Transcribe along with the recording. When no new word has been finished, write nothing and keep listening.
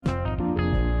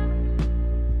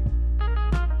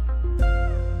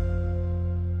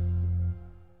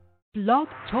Blog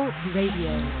Talk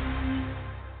Radio.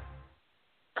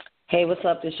 Hey, what's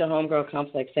up? This is your homegirl,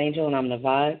 Complex Angel, and I'm the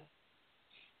Vibe.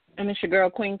 And it's your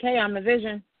girl, Queen K. I'm the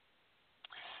Vision.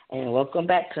 And welcome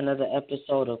back to another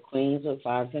episode of Queens of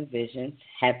Vibes and Visions.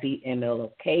 Happy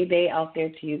MLK Day out there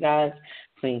to you guys.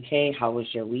 Queen K, how was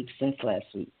your week since last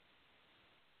week?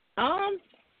 It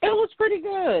was pretty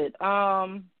good.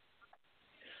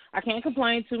 I can't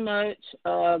complain too much.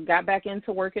 Got back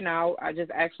into working out. I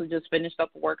just finished up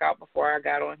a workout before I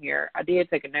got on here. I did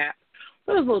take a nap.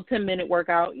 It was a little 10-minute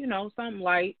workout, something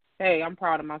light. Hey, I'm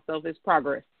proud of myself. It's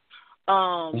progress.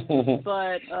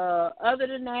 But other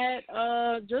than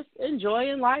that, just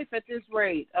enjoying life at this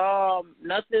rate.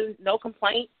 Nothing, no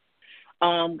complaints.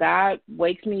 God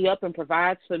wakes me up and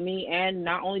provides for me, and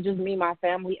not only just me, my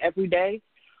family every day.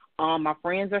 My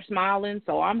friends are smiling,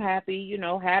 so I'm happy.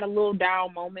 Had a little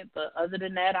down moment, but other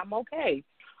than that, I'm okay.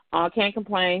 Can't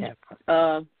complain.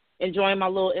 Enjoying my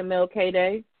little MLK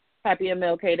Day. Happy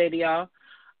MLK Day to y'all.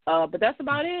 But that's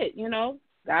about it.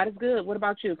 God is good. What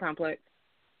about you, Complex?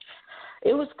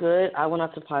 It was good. I went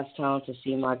out to Pottstown to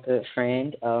see my good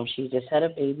friend. She just had a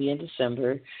baby in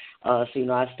December. I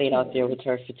stayed out there with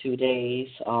her for 2 days.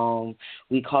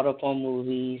 We caught up on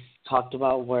movies, talked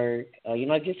about work,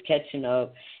 just catching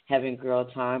up, having girl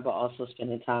time, but also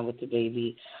spending time with the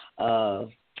baby. I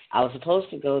was supposed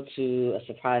to go to a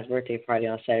surprise birthday party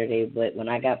on Saturday, but when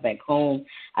I got back home,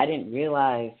 I didn't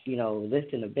realize,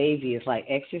 lifting a baby is like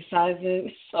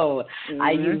exercising. So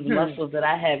I used muscles that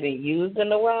I haven't used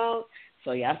in a while.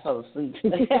 So yeah, I fell asleep.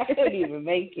 I couldn't even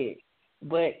make it.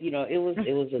 But it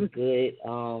was a good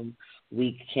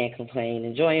week. Can't complain.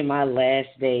 Enjoying my last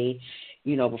day,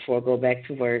 before I go back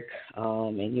to work,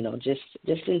 and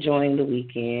just enjoying the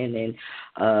weekend, and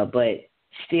but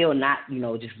still not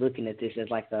just looking at this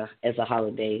as a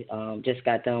holiday. Just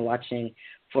got done watching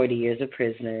 40 Years a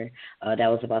Prisoner. That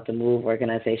was about the MOVE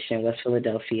organization in West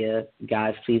Philadelphia.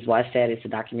 Guys, please watch that. It's a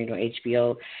documentary on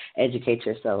HBO. Educate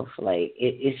yourself.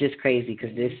 It's just crazy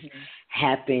because this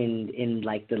happened in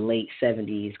the late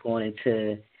 70s going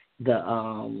into the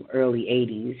early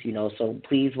 80s, so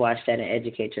please watch that and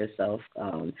educate yourself.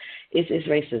 It's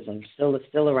racism.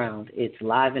 Still around. It's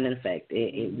live and in effect.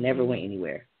 It never went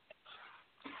anywhere.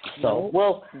 So,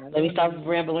 let me stop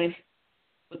rambling.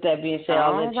 With that being said,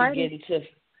 I'll let you get into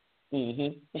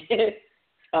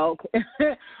Okay.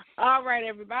 All right,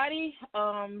 everybody.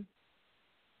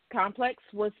 Complex,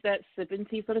 what's that sipping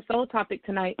tea for the soul topic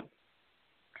tonight?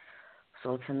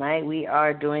 So tonight we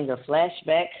are doing a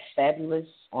flashback fabulous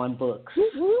on books.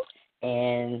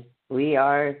 And we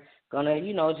are going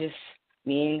to, just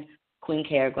me and Queen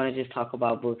K are going to just talk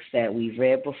about books that we've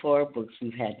read before, books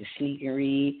we've had to sneak and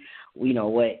read,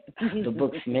 what the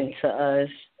books meant to us.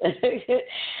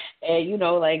 And,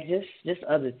 just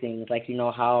other things,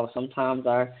 how sometimes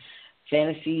our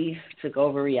fantasy took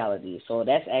over reality. So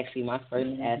that's actually my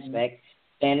first aspect,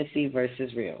 fantasy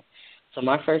versus real. So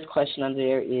my first question on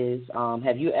there is,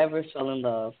 have you ever fell in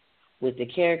love with the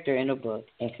character in a book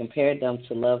and compared them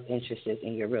to love interests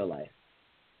in your real life?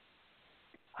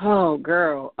 Oh,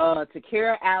 girl.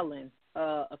 Takara Allen,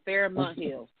 Affair in Mount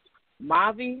Hill.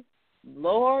 Mavi,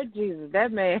 Lord Jesus,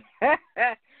 that man.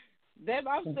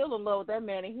 I'm still in love with that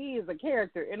man, and he is a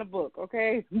character in a book,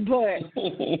 okay? But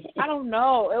I don't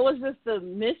know. It was just the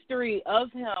mystery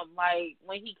of him.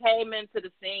 When he came into the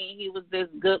scene, he was this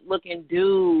good-looking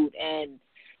dude, and,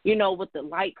 with the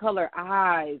light-colored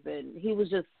eyes, and he was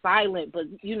just silent, but,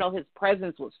 his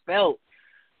presence was felt.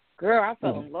 Girl, I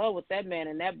fell in love with that man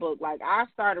in that book. I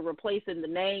started replacing the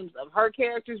names of her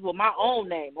characters with my own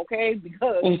name, okay?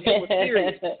 Because it was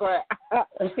serious. But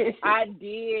I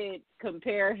did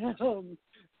compare him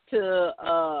to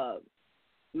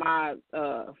my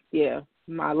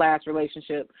last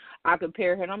relationship. I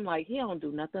compared him. I'm like, he don't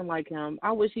do nothing like him.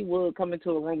 I wish he would come into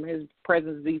a room and his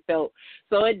presence be felt.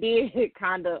 So it did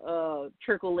kind of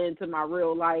trickle into my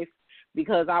real life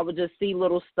because I would just see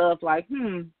little stuff like,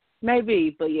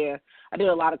 maybe, but yeah, I did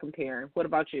a lot of comparing. What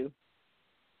about you?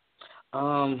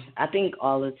 I think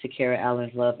all of Takara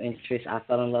Allen's love interests I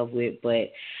fell in love with,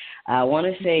 but I want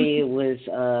to say it was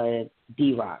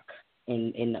D-Rock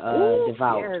in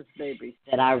Devout. Yes, baby.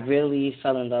 That I really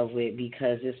fell in love with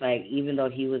because it's even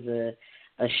though he was a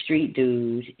street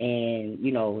dude and,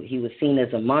 he was seen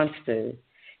as a monster,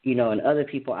 in other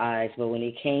people's eyes, but when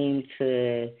it came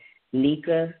to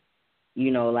Nika,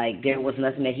 there was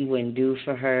nothing that he wouldn't do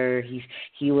for her.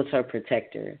 He was her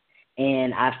protector.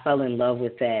 And I fell in love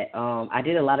with that. I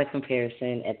did a lot of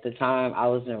comparison. At the time, I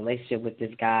was in a relationship with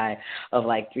this guy of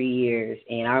 3 years.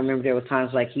 And I remember there were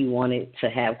times he wanted to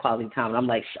have quality time. And I'm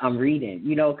like, I'm reading,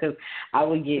 because I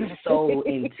would get so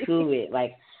into it.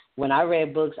 when I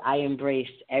read books, I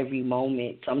embraced every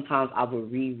moment. Sometimes I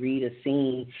would reread a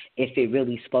scene if it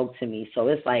really spoke to me. So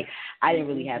it's like I didn't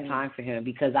really have time for him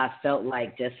because I felt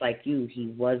like, just like you,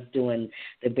 he was doing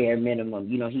the bare minimum.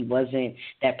 You know, he wasn't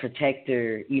that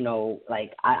protector, you know,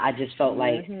 like I just felt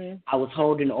like I was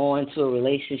holding on to a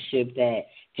relationship that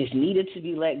just needed to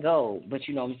be let go. But,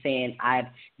 you know what I'm saying, I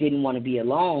didn't want to be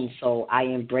alone, so I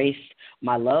embraced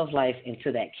my love life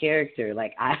into that character.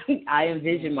 Like, I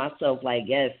envisioned myself like,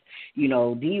 yes, you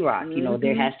know, D-Rock, you know,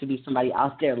 there has to be somebody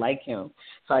out there like him.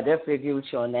 So I definitely agree with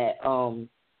you on that.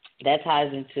 That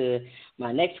ties into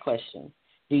my next question.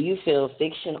 Do you feel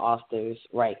fiction authors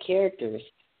write characters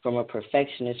from a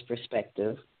perfectionist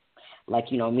perspective? Like,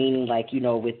 you know, meaning like, you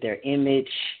know, with their image,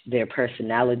 their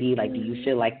personality, like, do you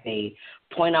feel like they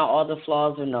point out all the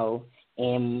flaws or no?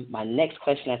 And my next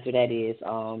question after that is,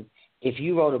 if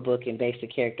you wrote a book and based a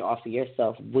character off of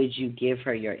yourself, would you give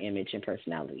her your image and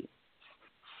personality?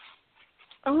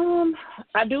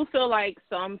 I do feel like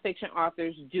some fiction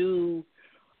authors do,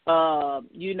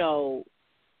 you know,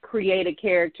 create a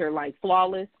character like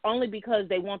flawless, only because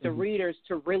they want the readers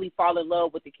to really fall in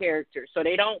love with the character. So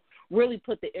they don't really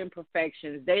put the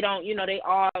imperfections. They don't, you know, they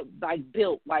are like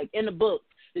built, like in the book,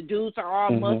 the dudes are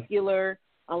all muscular,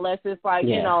 unless it's like,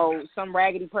 you know, some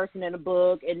raggedy person in the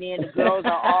book, and then the girls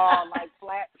are all like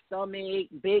flat stomach,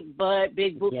 big butt,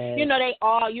 big boob. You know, they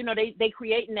all, you know, they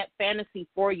creating that fantasy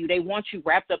for you. They want you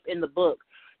wrapped up in the book.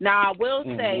 Now, I will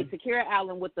say, Takira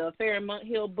Allen with the Affair in Mont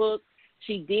Hill book,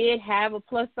 she did have a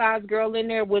plus-size girl in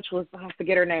there, which was, I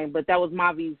forget her name, but that was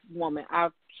Mavi's woman. I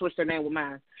switched her name with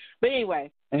mine. But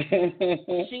anyway,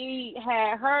 she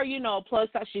had her, you know, plus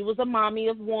size. She was a mommy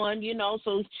of one, you know,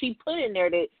 so she put in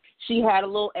there that she had a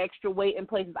little extra weight in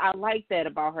places. I like that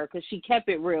about her because she kept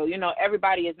it real. You know,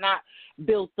 everybody is not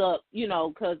built up, you know,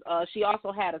 because she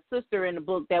also had a sister in the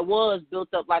book that was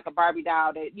built up like a Barbie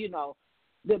doll that, you know,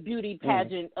 the beauty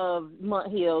pageant of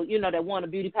Mont Hill, you know, that won a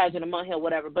beauty pageant of Mont Hill,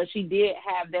 whatever. But she did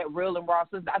have that real and raw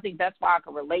sister. I think that's why I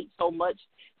can relate so much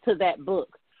to that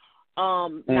book.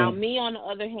 Now, me, on the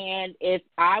other hand, if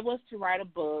I was to write a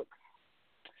book,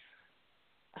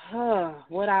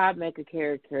 would I make a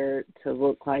character to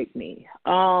look like me?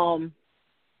 A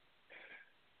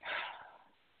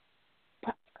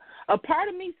part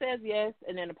of me says yes,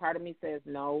 and then a part of me says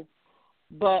no.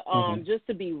 But just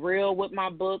to be real with my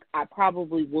book, I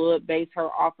probably would base her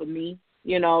off of me,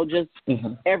 you know, just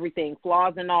everything,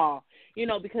 flaws and all, you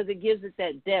know, because it gives it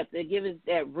that depth. It gives it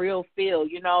that real feel,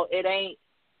 you know. It ain't,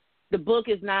 the book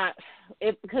is not,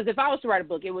 because if I was to write a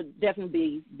book, it would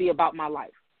definitely be about my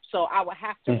life. So I would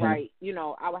have to write, you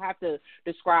know, I would have to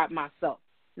describe myself.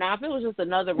 Now, if it was just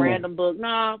another random book,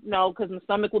 no, because my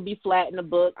stomach would be flat in the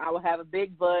book. I would have a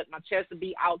big butt. My chest would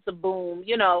be out to boom,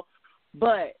 you know.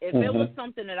 But if it was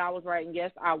something that I was writing,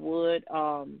 yes, I would,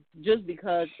 just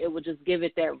because it would just give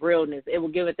it that realness. It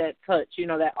would give it that touch, you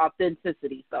know, that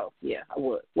authenticity. So, yeah, I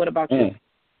would. What about you?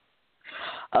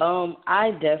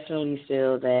 I definitely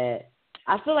feel that,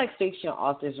 I feel like fiction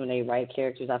authors, when they write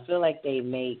characters, I feel like they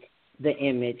make the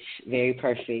image very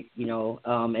perfect, you know,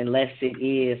 unless it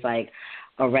is like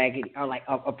a ragged, or like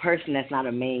a person that's not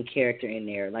a main character in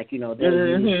there. Like, you know, they'll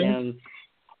use them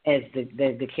as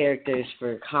the characters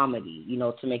for comedy, you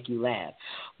know, to make you laugh.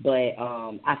 But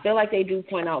I feel like they do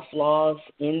point out flaws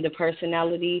in the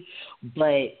personality,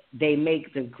 but they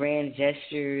make the grand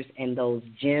gestures and those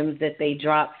gems that they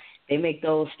drop, they make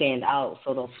those stand out,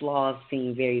 so those flaws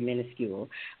seem very minuscule.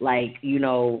 Like, you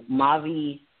know,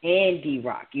 Mavi and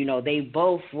D-Rock, you know, they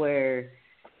both were,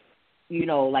 you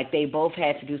know, like they both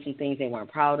had to do some things they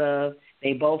weren't proud of.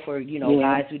 They both were, you know,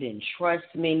 guys who didn't trust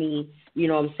many, you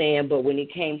know what I'm saying? But when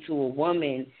it came to a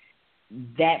woman,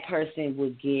 that person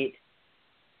would get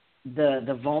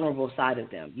the vulnerable side of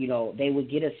them. You know, they would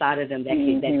get a side of them that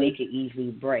that they could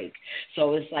easily break.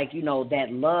 So it's like, you know,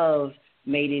 that love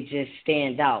made it just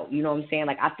stand out. You know what I'm saying?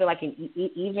 Like, I feel like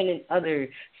even in other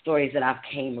stories that I've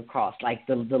came across, like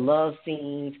the love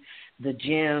scenes, the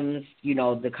gems, you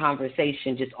know, the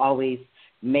conversation just always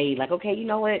made like, okay, you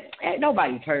know what?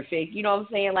 Nobody's perfect. You know what I'm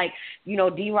saying? Like, you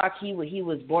know, D-Rock, he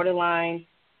was borderline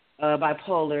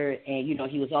bipolar, and, you know,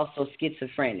 he was also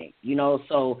schizophrenic, you know,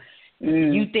 so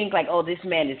you think like, oh, this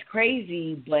man is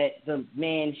crazy, but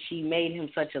she made him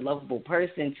such a lovable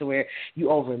person to where you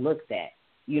overlook that.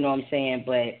 You know what I'm saying?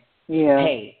 But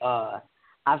hey,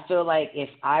 I feel like if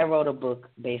I wrote a book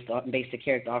based a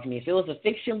character off me, if it was a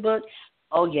fiction book,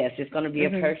 oh yes, it's gonna be a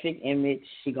perfect image.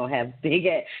 She's gonna have big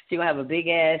ass. She's gonna have a big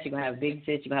ass. She's gonna have big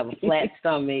tits. She's gonna have a flat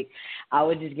stomach. I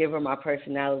would just give her my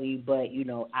personality. But, you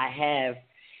know, I have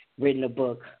written a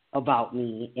book about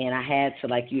me, and I had to,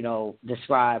 like, you know,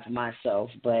 describe myself.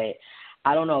 But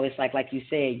I don't know. It's like you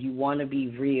said, you want to be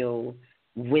real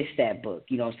with that book.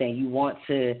 You know what I'm saying? You want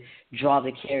to draw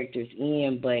the characters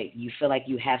in, but you feel like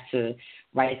you have to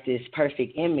write this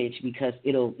perfect image because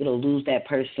it'll lose that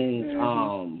person's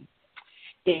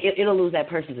it'll lose that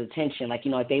person's attention. Like,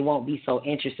 you know, like they won't be so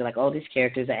interested. Like, oh, this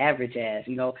character's an average ass.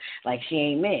 You know, like she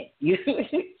ain't meant. You.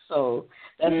 So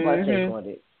that's my take on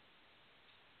it.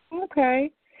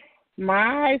 Okay.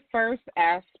 My first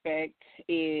aspect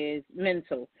is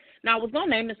mental. Now, I was going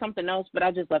to name it something else, but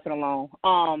I just left it alone.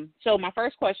 So my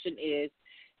first question is,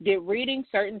 did reading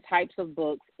certain types of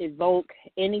books evoke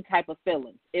any type of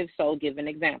feelings? If so, give an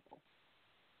example.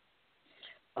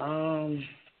 Let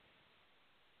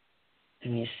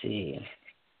me see.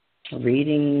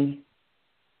 Reading.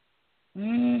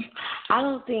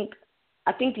 I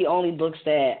think the only books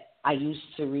that I used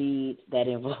to read that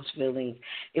involved feelings,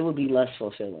 it would be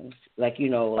lustful feelings. Like, you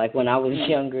know, like when I was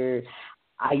younger,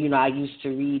 I used to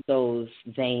read those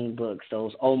Zane books,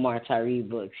 those Omar Tyree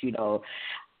books, you know.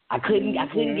 I couldn't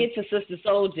get to Sister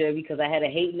Soldier because I had a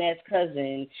hating ass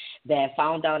cousin that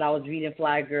found out I was reading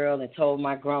Fly Girl and told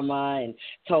my grandma and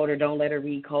told her don't let her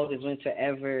read Cold as Winter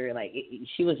Ever. Like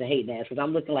she was a hating ass because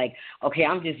I'm looking like, okay,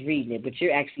 I'm just reading it, but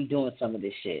you're actually doing some of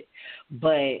this shit.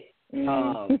 But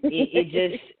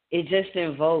it just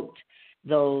invoked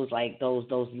those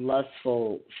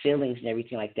lustful feelings and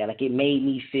everything like that. Like it made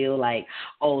me feel like,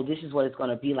 oh, this is what it's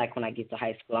gonna be like when I get to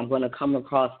high school. I'm gonna come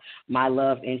across my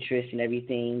love interest and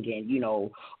everything, and you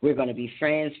know we're gonna be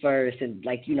friends first, and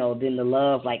like you know then the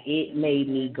love. Like it made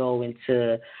me go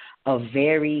into a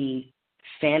very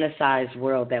fantasized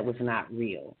world that was not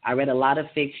real. I read a lot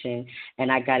of fiction,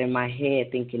 and I got in my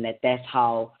head thinking that that's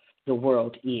how the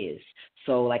world is.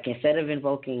 So like instead of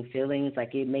invoking feelings,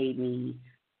 like it made me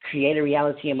create a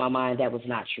reality in my mind that was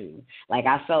not true. Like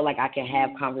I felt like I could have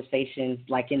conversations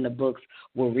like in the books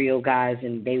with real guys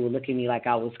and they would look at me like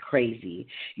I was crazy.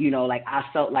 You know, like I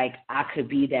felt like I could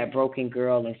be that broken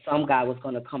girl and some guy was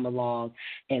going to come along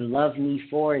and love me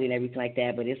for it and everything like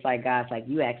that. But it's like, guys, like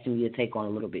you asking me to take on a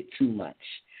little bit too much.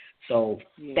 So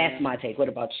that's my take. What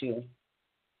about you?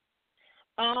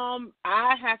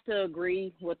 I have to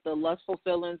agree with the lustful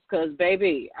feelings because,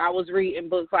 baby, I was reading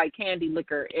books like Candy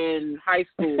Liquor in high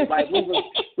school. Like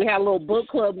we had a little book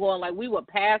club going. Like we would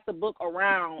pass the book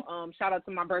around. Shout out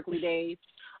to my Berkeley days.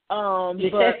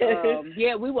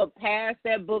 Yeah, we would pass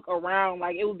that book around.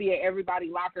 Like it would be at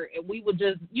everybody's locker, and we would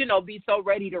just, you know, be so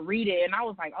ready to read it. And I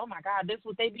was like, oh my God, this is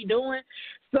what they be doing.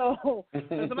 So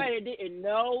for somebody that didn't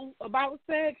know about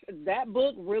sex, that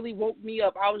book really woke me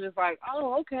up. I was just like,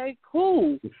 oh, okay,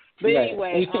 cool. But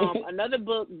anyway, another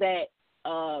book that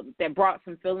that brought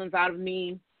some feelings out of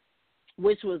me,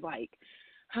 which was like,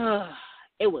 I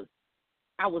was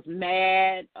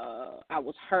mad, I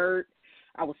was hurt.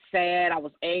 I was sad. I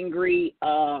was angry.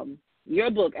 Your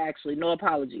book, actually, No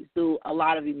Apologies, through a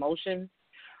lot of emotions.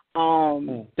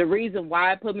 The reason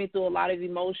why it put me through a lot of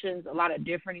emotions, a lot of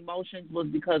different emotions, was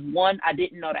because, one, I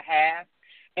didn't know to have,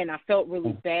 and I felt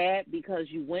really bad because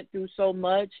you went through so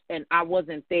much, and I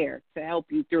wasn't there to help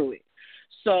you through it.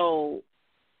 So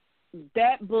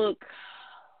that book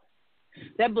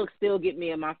still get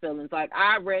me in my feelings. Like,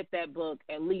 I read that book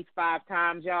at least 5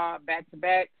 times, y'all, back to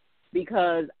back,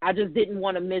 because I just didn't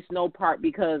want to miss no part,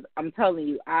 because I'm telling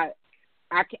you, I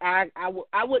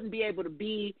wouldn't be able to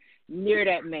be near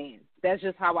that man. That's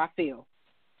just how I feel.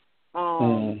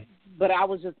 But I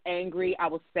was just angry. I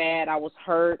was sad. I was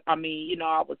hurt. I mean, you know,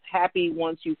 I was happy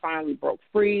once you finally broke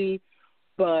free.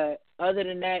 But other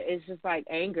than that, it's just like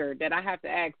anger that I have to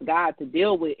ask God to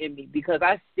deal with in me, because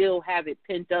I still have it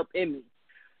pent up in me.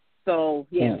 So,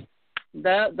 yeah.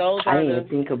 Those I are didn't even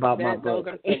think about my book.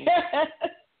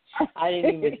 I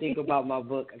didn't even think about my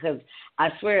book, because I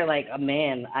swear, like,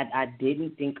 man, I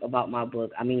didn't think about my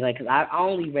book. I mean, like, 'cause I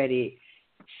only read it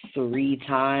 3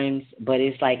 times, but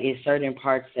it's like it's certain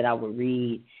parts that I would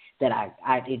read that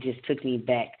it just took me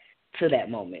back to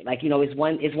that moment. Like, you know, it's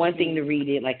one thing to read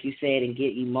it, like you said, and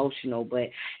get emotional, but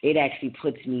it actually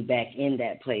puts me back in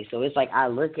that place. So it's like I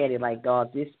look at it like,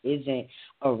 dog, this isn't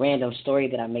a random story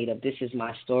that I made up. This is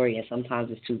my story, and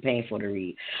sometimes it's too painful to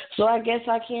read. So I guess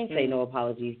I can say No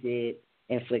Apologies did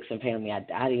inflict some pain on me. I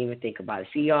didn't even think about it.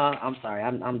 See, y'all, I'm sorry.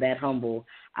 I'm that humble.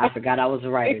 I forgot I was a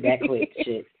writer that quick.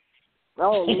 Shit.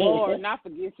 Oh, Lord, not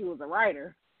forget you was a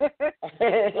writer.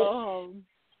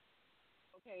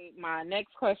 Okay, my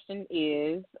next question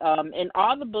is, in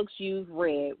all the books you've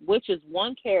read, which is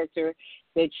one character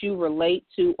that you relate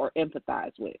to or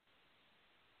empathize with?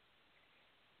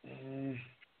 Let's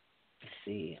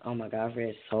see. Oh, my God, I've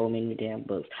read so many damn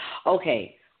books.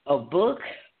 Okay, a book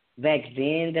back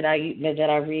then that I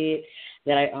read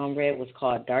was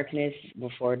called Darkness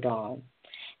Before Dawn.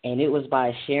 and it was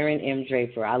by Sharon M.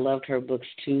 Draper. I loved her books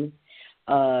too.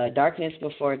 Darkness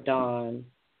Before Dawn.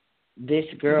 This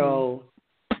girl,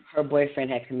 her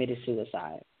boyfriend had committed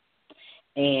suicide.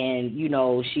 And, you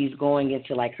know, she's going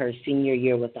into like her senior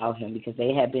year without him because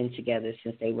they had been together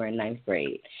since they were in ninth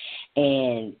grade.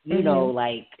 And, you know,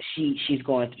 like she was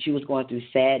going through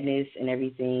sadness and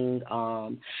everything.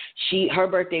 Her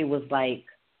birthday was like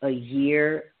a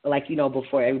year, like, you know,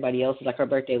 before everybody else. Like her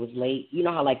birthday was late. You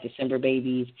know how like December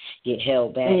babies get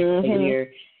held back a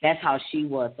year? That's how she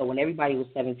was. So when everybody was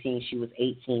 17, she was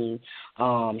 18.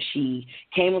 She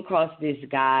came across this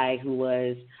guy who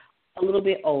was a little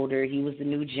bit older. He was the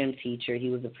new gym teacher. He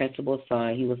was the principal's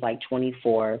son. He was like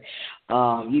 24.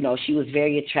 You know, she was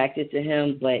very attracted to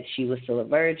him, but she was still a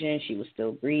virgin. She was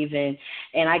still grieving.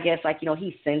 And I guess, like, you know,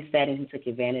 he sensed that and he took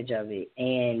advantage of it.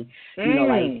 And, you know,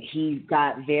 like, he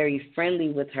got very friendly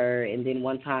with her. And then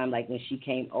one time, like, when she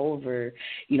came over,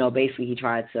 you know, basically he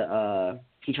tried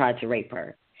to rape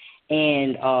her.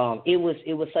 And it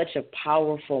was such a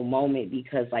powerful moment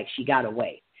because, like, she got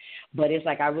away. But it's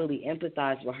like I really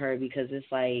empathize with her because it's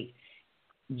like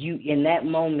you in that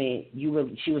moment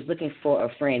she was looking for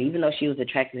a friend. Even though she was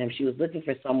attracted to him, she was looking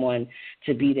for someone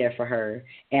to be there for her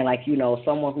and, like, you know,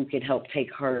 someone who could help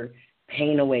take her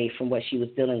pain away from what she was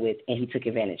dealing with, and he took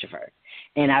advantage of her.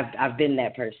 And I've been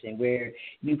that person where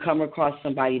you come across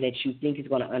somebody that you think is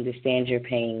going to understand your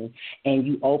pain and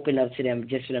you open up to them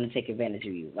just for them to take advantage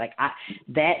of you. Like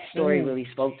that story really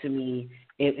spoke to me.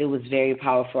 It was very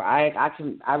powerful.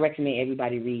 I recommend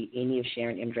everybody read any of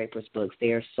Sharon M. Draper's books. They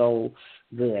are so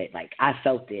good. Like, I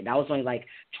felt it. I was only like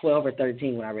 12 or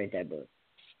 13 when I read that book.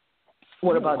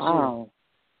 What about you?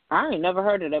 I ain't never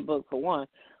heard of that book for one,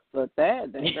 but that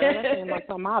seems like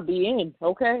something I'll be in.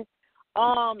 Okay.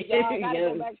 Y'all gotta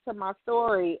go back to my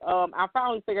story. I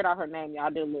finally figured out her name.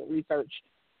 Y'all did a little research.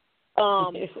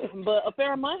 But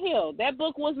Affair on Mud Hill, that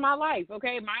book was my life,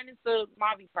 okay? Minus the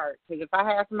Mavi part. Because if I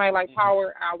had somebody like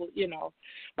Power, I would, you know.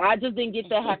 But I just didn't get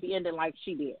that happy ending like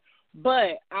she did.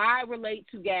 But I relate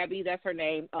to Gabby. That's her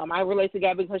name. I relate to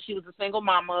Gabby because she was a single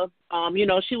mama. You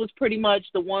know, she was pretty much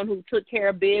the one who took care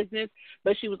of business,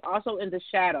 but she was also in the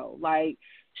shadow. Like,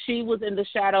 she was in the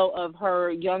shadow of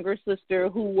her younger sister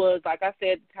who was, like I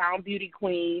said, town beauty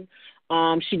queen.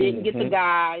 She didn't get the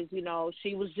guys, you know.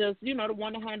 She was just, you know, the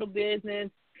one to handle business,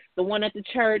 the one at the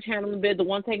church handling business, the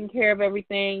one taking care of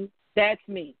everything. That's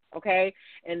me, okay?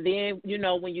 And then, you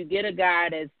know, when you get a guy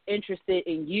that's interested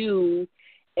in you,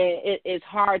 it's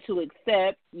hard to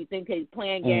accept. You think he's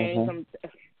playing games.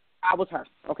 I was her,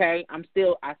 okay? I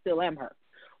still am her.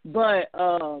 But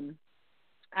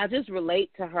I just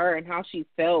relate to her and how she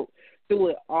felt through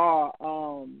it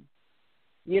all.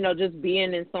 You know, just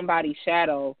being in somebody's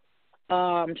shadow.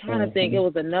 I'm trying to think. It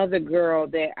was another girl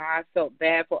that I felt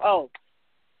bad for. Oh,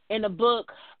 in the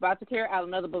book by Takara Allen,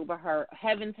 another book by her,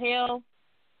 Heaven's Hell.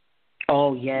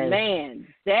 Oh, yes. Man,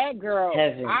 that girl,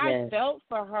 Heaven, I felt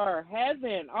for her.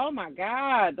 Heaven, oh, my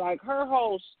God. Like, her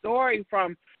whole story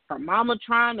from her mama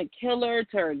trying to kill her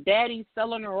to her daddy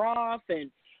selling her off and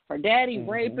her daddy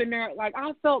raping her. Like,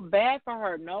 I felt bad for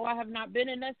her. No, I have not been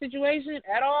in that situation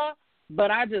at all,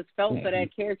 but I just felt for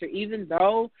that character, even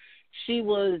though she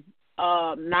was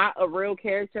not a real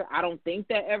character. I don't think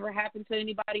that ever happened to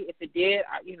anybody. If it did,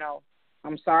 you know,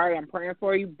 I'm sorry. I'm praying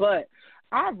for you. But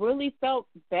I really felt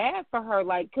bad for her,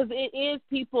 like, because it is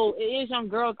young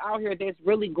girls out here that's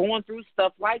really going through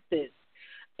stuff like this.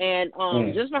 And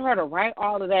just for her to write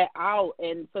all of that out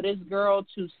and for this girl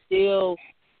to still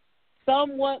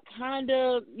somewhat kind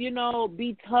of, you know,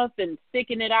 be tough and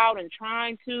sticking it out and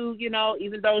trying to, you know,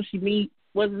 even though she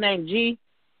what's his name, G?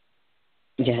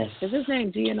 Yes. Is his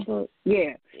name G in the book?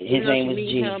 Yeah. His name was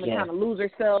G. Him and kind of lose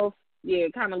herself. Yeah,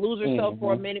 kind of lose herself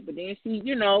for a minute, but then she,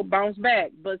 you know, bounced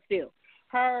back. But still,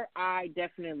 her, I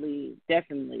definitely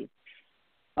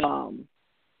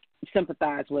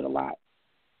sympathize with a lot.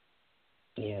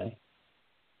 Yeah.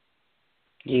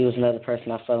 He was another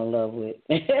person I fell in love with.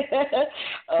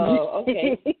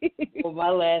 Okay. Well, my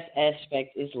last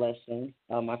aspect is lesson.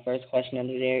 My first question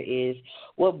under there is,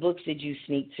 what books did you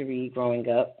sneak to read growing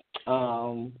up?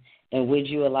 And would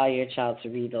you allow your child to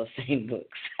read those same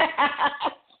books?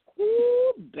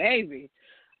 Ooh, baby.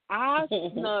 I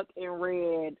snuck and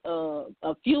read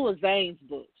a few of Zane's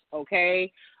books,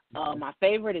 okay? My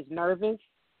favorite is Nervous.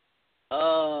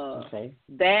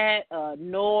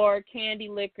 Nor Candy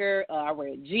Liquor. I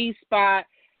read G-Spot.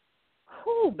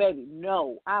 Whew, baby,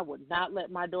 no, I would not let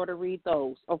my daughter read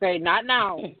those. Okay, not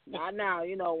now. Not now.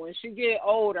 You know, when she get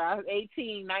older,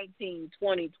 18, 19,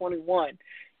 20, 21.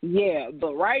 Yeah,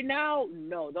 but right now,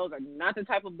 no, those are not the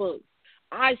type of books.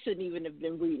 I shouldn't even have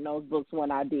been reading those books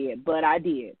when I did, but I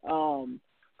did.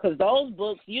 Because those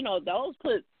books, those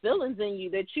put feelings in you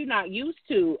that you're not used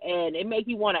to, and it make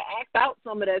you want to act out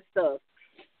some of that stuff.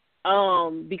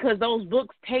 Because those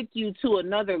books take you to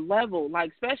another level,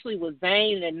 like especially with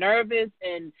Zane and Nervous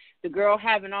and the girl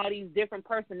having all these different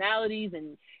personalities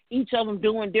and each of them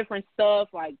doing different stuff.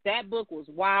 Like that book was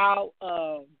wild.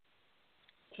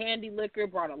 Candy Liquor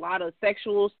brought a lot of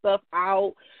sexual stuff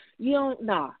out.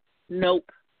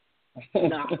 Nope.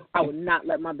 Nah, I would not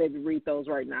let my baby read those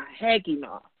right now. Hecky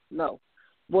no.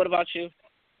 What about you?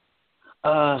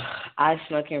 I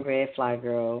snuck and read Fly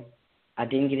Girl. I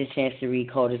didn't get a chance to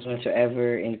read Coldest Winter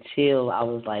Ever until I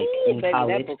was in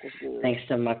college, thanks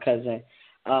to my cousin.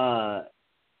 I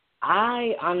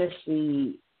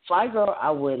honestly, Fly Girl, I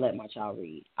would let my child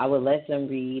read. I would let them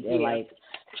read at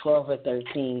 12 or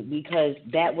 13 because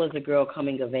that was a girl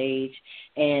coming of age,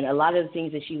 and a lot of the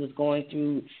things that she was going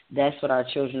through, that's what our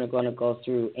children are going to go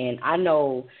through. And I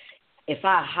know if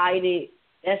I hide it,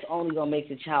 that's only going to make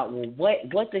the child,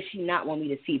 what does she not want me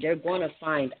to see? They're going to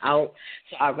find out.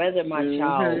 So I'd rather my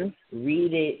child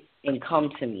read it and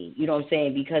come to me. You know what I'm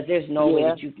saying? Because there's no way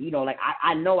that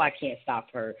I know I can't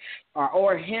stop her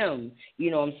or him,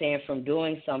 you know what I'm saying, from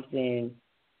doing something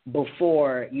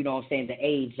before, you know what I'm saying, the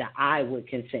age that I would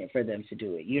consent for them to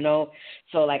do it,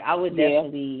 So, I would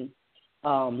definitely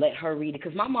let her read it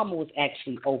because my mama was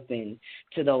actually open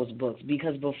to those books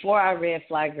because before I read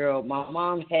Fly Girl, my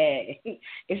mom had,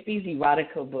 it's these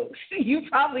erotica books. You've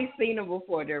probably seen them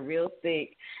before. They're real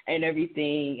thick and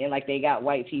everything, and, they got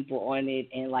white people on it,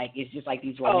 and, it's just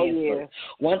these romance books.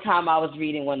 One time I was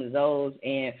reading one of those,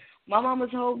 and my mama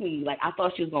told me, I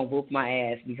thought she was going to whoop my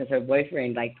ass because her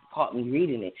boyfriend, caught me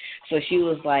reading it. So she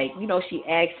was she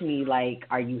asked me,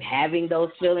 are you having those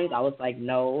feelings? I was like,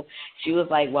 no. She was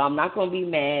like, well, I'm not going to be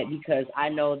mad because I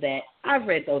know that I've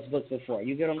read those books before.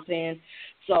 You get what I'm saying?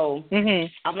 So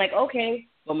I'm like, okay.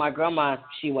 But my grandma,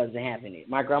 she wasn't having it.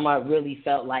 My grandma really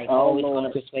felt like, it's going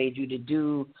to persuade you to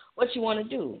do what you want to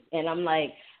do. And I'm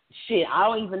like, shit, I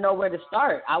don't even know where to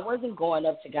start. I wasn't going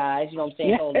up to guys, you know what I'm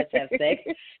saying, let's have sex,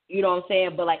 you know what I'm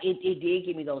saying, but it did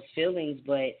give me those feelings,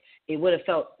 but I would have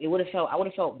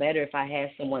felt better if I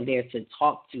had someone there to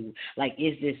talk to,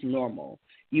 is this normal?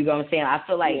 You know what I'm saying? I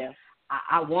feel like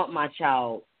I want my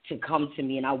child to come to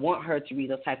me, and I want her to read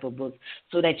those type of books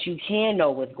so that you can know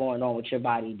what's going on with your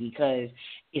body, because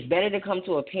it's better to come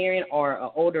to a parent or an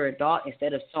older adult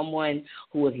instead of someone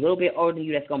who is a little bit older than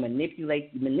you that's going to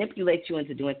manipulate you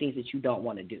into doing things that you don't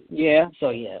want to do. Yeah.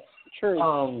 So, yeah.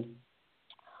 True.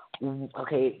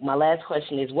 Okay, my last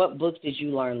question is, what books did you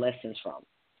learn lessons from?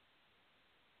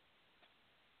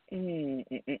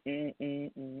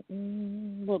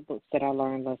 What books did I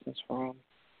learn lessons from?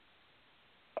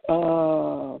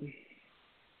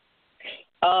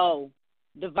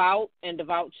 Devout and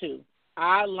Devout 2.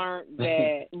 I learned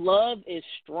that love is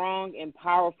strong and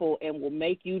powerful and will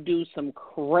make you do some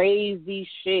crazy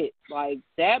shit.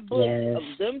 That book of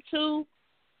them two,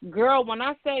 girl, when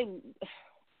I say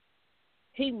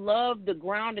he loved the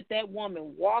ground that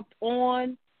woman walked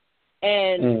on,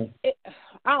 and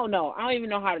I don't know. I don't even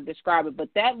know how to describe it, but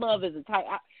that love is a type.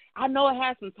 I know it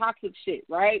has some toxic shit,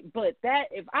 right? But that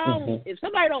if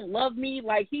somebody don't love me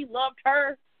like he loved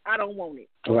her, I don't want it.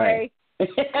 Okay, right.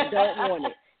 I don't want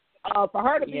it. For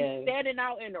her to be standing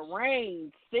out in the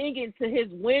rain, singing to his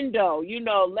window,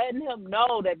 letting him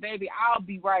know that, baby, I'll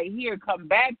be right here. Come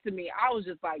back to me. I was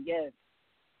just like, yes,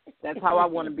 that's how I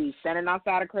want to be. Standing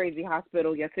outside a crazy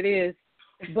hospital. Yes, it is.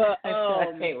 But I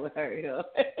can't with her.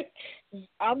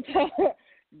 I'm telling.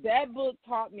 That book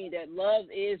taught me that love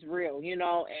is real,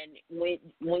 and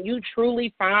when you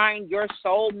truly find your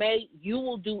soulmate, you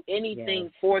will do anything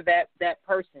for that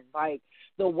person.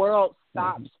 The world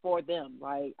stops for them.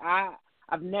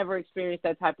 I've never experienced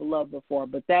that type of love before,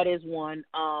 but that is one.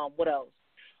 What else?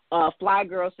 Fly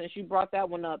Girl, since you brought that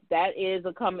one up, that is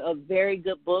a very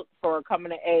good book for a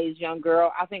coming of age young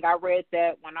girl. I think I read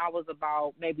that when I was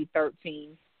about maybe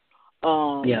 13.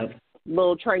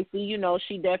 Little Tracy,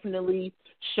 she definitely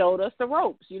showed us the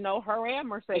ropes, her and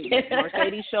Mercedes.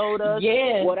 Mercedes showed us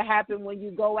what happened when you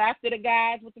go after the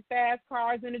guys with the fast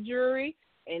cars in the jury,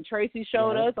 and Tracy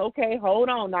showed us, okay, hold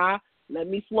on now, let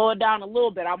me slow it down a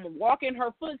little bit. I'm going to walk in her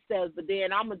footsteps, but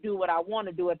then I'm going to do what I want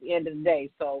to do at the end of the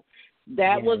day. So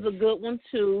that was a good one,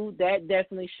 too. That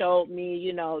definitely showed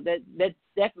me, that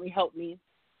definitely helped me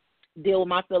deal with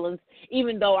my feelings,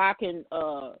 even though I can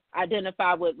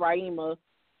identify with Raima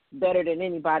better than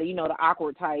anybody, the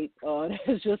awkward type.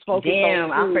 That's just focused on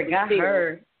food. I forgot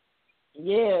her.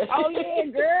 Yeah. Oh, yeah,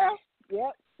 girl.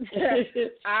 Yep.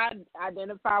 I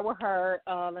identify with her.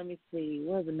 Let me see.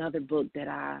 What was another book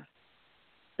that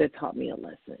taught me a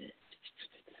lesson?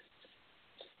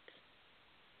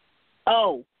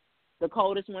 Oh, The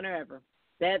Coldest Winter Ever.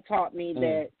 That taught me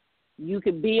that you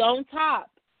could be on top,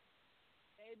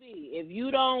 baby. If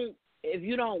you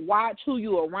don't watch who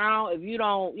you around, if you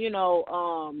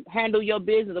don't, handle your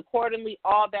business accordingly,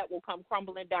 all that will come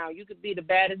crumbling down. You could be the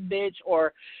baddest bitch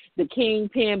or the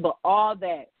kingpin, but all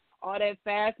that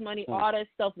fast money, all that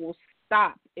stuff will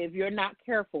stop if you're not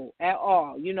careful at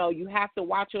all. You have to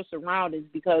watch your surroundings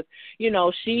because,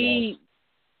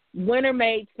 Winter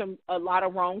made a lot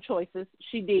of wrong choices.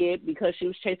 She did because she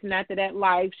was chasing after that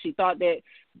life. She thought that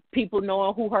people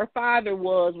knowing who her father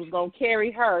was going to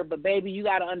carry her. But, baby, you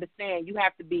got to understand, you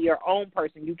have to be your own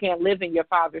person. You can't live in your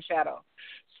father's shadow.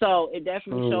 So it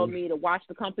definitely showed me to watch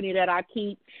the company that I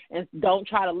keep and don't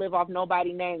try to live off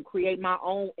nobody's name. Create my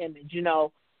own image,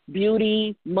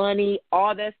 Beauty, money,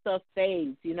 all that stuff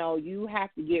fades. You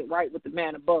have to get right with the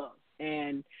man above.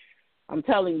 And I'm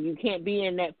telling you, you can't be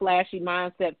in that flashy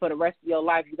mindset for the rest of your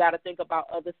life. You got to think about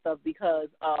other stuff because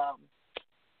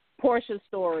Portia's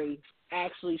story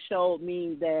actually showed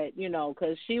me that,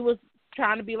 because she was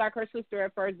trying to be like her sister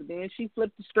at first, but then she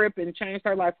flipped the script and changed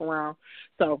her life around.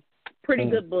 So pretty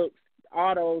good books.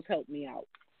 All those helped me out.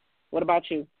 What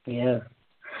about you? Yeah.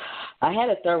 I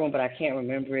had a third one, but I can't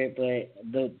remember it. But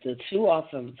the two off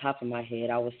the top of my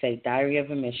head, I would say Diary of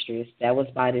a Mistress. That was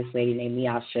by this lady named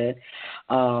Nyasha.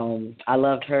 I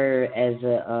loved her as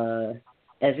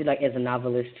a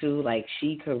novelist too. Like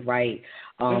she could write.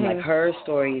 Like her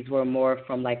stories were more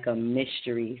from like a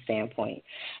mystery standpoint.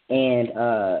 And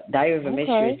Diary of a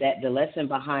Mistress, that the lesson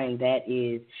behind that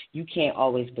is you can't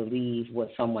always believe what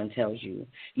someone tells you.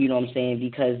 You know what I'm saying?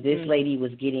 Because this lady was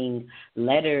getting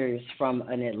letters from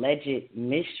an alleged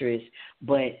mistress,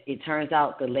 but it turns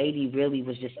out the lady really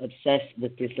was just obsessed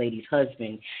with this lady's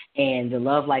husband. And the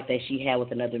love life that she had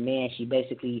with another man, she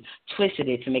basically twisted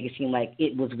it to make it seem like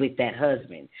it was with that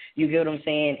husband. You get what I'm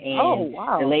saying? And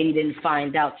the lady didn't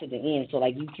find out to the end. So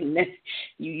like you can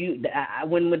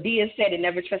when Medea said it,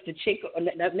 never trust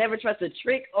a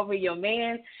trick over your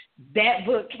man, that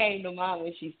book came to mind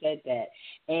when she said that.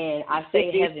 And I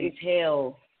say Heaven's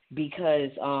Hell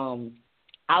because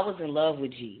I was in love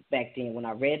with G back then when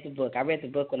I read the book. I read the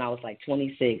book when I was like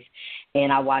 26,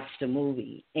 and I watched the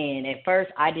movie. And at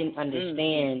first I didn't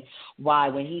understand why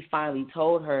when he finally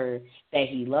told her that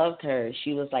he loved her,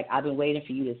 she was like, I've been waiting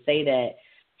for you to say that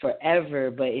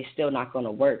forever, but it's still not going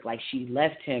to work. Like she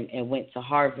left him and went to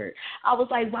Harvard. I was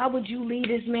like, why would you leave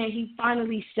this man? He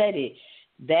finally said it.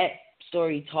 That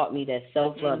story taught me that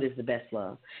self-love is the best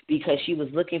love because she was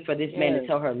looking for this man to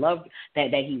tell her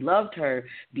that he loved her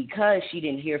because she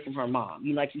didn't hear from her mom.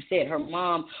 Like you said, her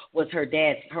mom was her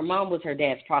dad's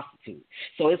prostitute.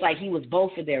 So it's like he was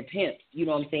both of their pimps, you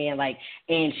know what I'm saying? Like,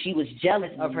 and she was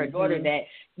jealous of her daughter that,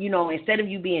 instead of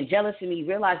you being jealous of me,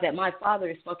 realize that my father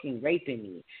is fucking raping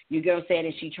me. You get what I'm saying?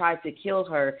 And she tried to kill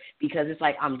her because it's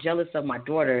like, I'm jealous of my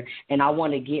daughter and I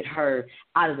want to get her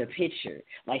out of the picture.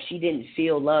 Like she didn't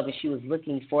feel love and she was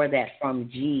looking for that from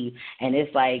G. And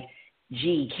it's like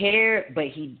G cared, but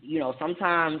he,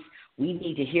 sometimes we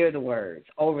need to hear the words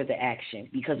over the action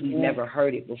because we've never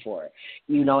heard it before,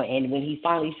 and when he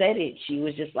finally said it, she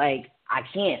was just like, I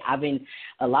can't. I've been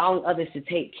allowing others to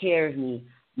take care of me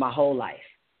my whole life.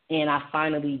 And I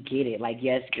finally get it. Like,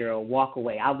 yes, girl, walk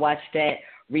away. I watched that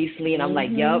recently, and I'm like,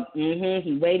 yup,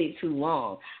 he waited too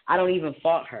long. I don't even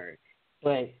fault her.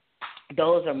 But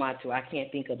those are my two. I can't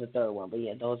think of the third one. But,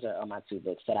 yeah, those are my two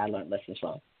books that I learned lessons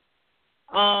from.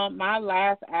 My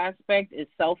last aspect is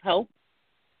self-help.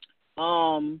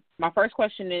 My first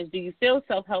question is, do you feel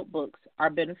self-help books are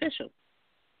beneficial?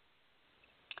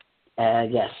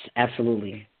 Yes,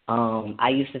 absolutely. I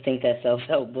used to think that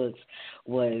self-help books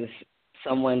was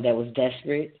someone that was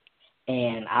desperate,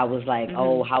 and I was like,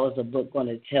 oh, how is a book going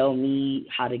to tell me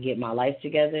how to get my life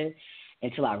together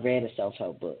until I read a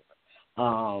self-help book.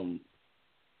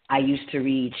 I used to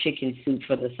read Chicken Soup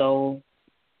for the Soul,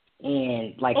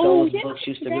 and like those books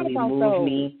used to really move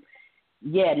me.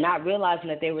 Yeah, not realizing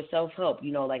that they were self-help,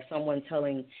 like someone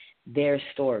telling their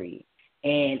story.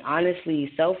 And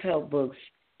honestly, self-help books,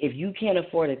 if you can't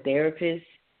afford a therapist,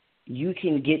 you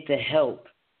can get the help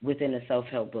within a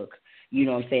self-help book. You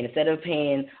know what I'm saying? Instead of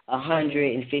paying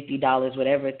 $150,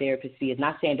 whatever a therapist fee is,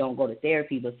 not saying don't go to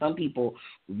therapy, but some people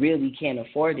really can't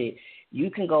afford it. You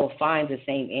can go find the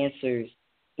same answers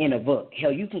in a book.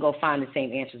 Hell, you can go find the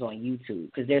same answers on YouTube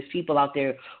because there's people out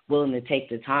there willing to take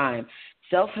the time.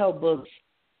 Self-help books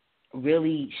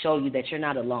really show you that you're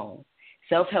not alone.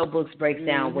 Self-help books breaks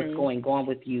down what's going on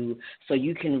with you so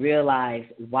you can realize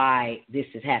why this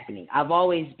is happening. I've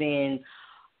always been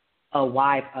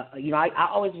why, I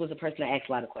always was a person that asked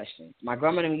a lot of questions. My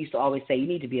grandmother used to always say, you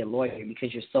need to be a lawyer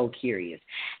because you're so curious.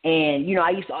 And,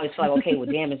 I used to always feel like, okay,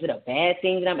 well, damn, is it a bad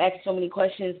thing that I'm asking so many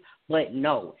questions? But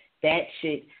no, that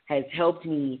shit has helped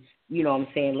me,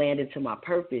 land into my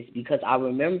purpose, because I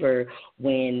remember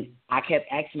when I kept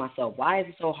asking myself, why is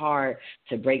it so hard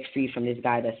to break free from this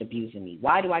guy that's abusing me?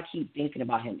 Why do I keep thinking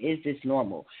about him? Is this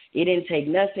normal? It didn't take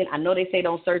nothing. I know they say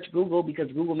don't search Google because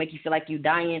Google make you feel like you're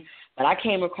dying, but I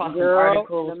came across some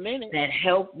articles that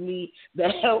helped me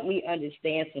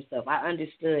understand some stuff. I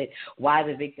understood why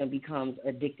the victim becomes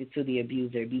addicted to the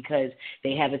abuser, because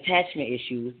they have attachment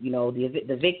issues,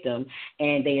 the victim,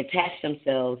 and they attach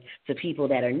themselves to people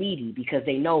that are needy because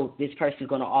they know this person's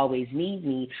going to always need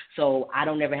me, so I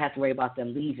don't ever have to worry about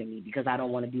them leaving me because I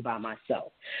don't want to be by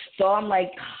myself. So I'm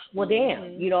like, well,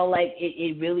 damn,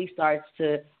 it really starts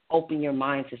to open your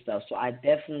mind to stuff. So I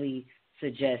definitely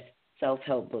suggest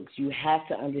self-help books. You have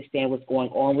to understand what's going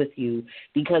on with you,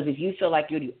 because if you feel like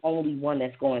you're the only one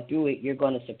that's going through it, you're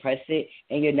going to suppress it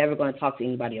and you're never going to talk to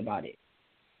anybody about it.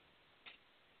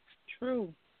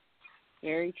 True.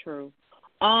 Very true.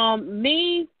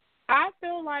 I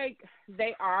feel like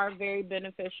they are very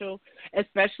beneficial,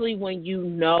 especially when you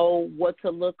know what to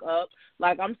look up.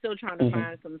 Like, I'm still trying to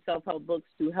find some self-help books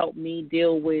to help me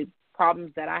deal with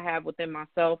problems that I have within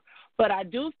myself. But I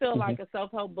do feel like a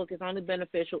self-help book is only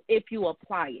beneficial if you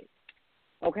apply it,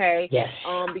 okay? Yes.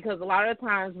 Because a lot of the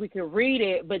times we can read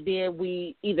it, but then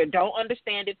we either don't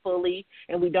understand it fully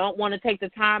and we don't want to take the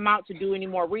time out to do any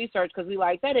more research because we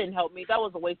like, that didn't help me. That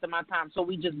was a waste of my time. So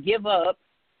we just give up.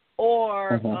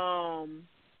 Or,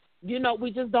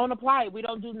 we just don't apply it. We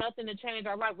don't do nothing to change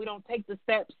our life. We don't take the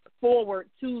steps forward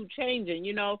to changing,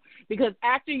 because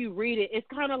after you read it, it's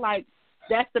kind of like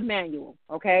that's the manual,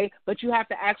 okay? But you have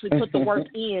to actually put the work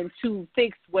in to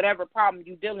fix whatever problem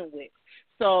you're dealing with.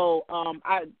 So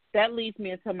that leads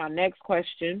me into my next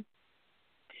question,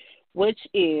 which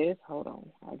is, hold on,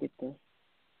 I'll get the,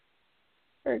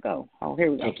 there we go. Oh,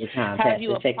 here we go. Take your time. Have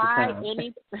you applied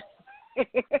any...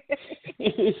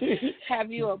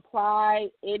 Have you applied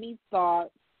any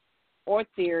thoughts or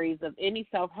theories of any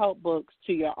self-help books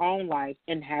to your own life,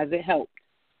 and has it helped?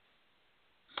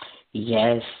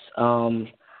 Yes.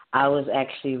 I was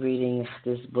actually reading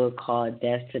this book called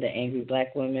Death to the Angry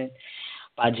Black Women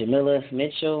by Jamila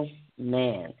Mitchell.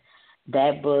 Man,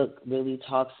 that book really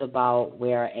talks about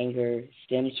where our anger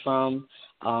stems from,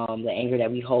 the anger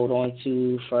that we hold on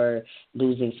to for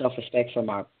losing self-respect from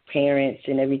our parents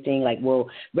and everything,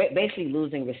 basically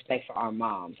losing respect for our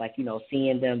moms,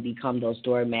 seeing them become those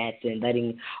doormats and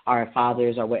letting our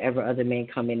fathers or whatever other men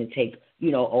come in and take,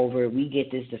 over. We get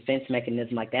this defense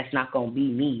mechanism, that's not going to be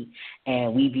me,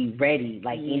 and we be ready,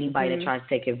 anybody that tries to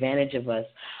take advantage of us,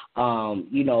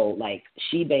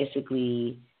 she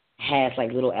basically has,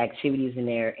 little activities in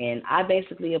there, and I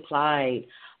basically applied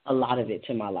a lot of it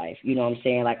to my life, you know what I'm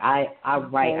saying? I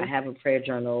write, I have a prayer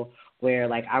journal where,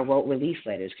 I wrote release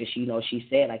letters because, she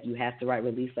said, you have to write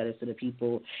release letters to the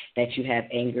people that you have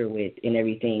anger with and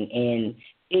everything. And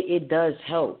it does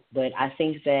help. But I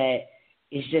think that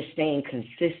it's just staying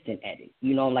consistent at it.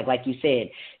 Like you said,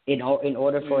 in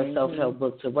order for a self-help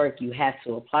book to work, you have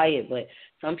to apply it. But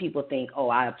some people think, oh,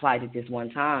 I applied it this one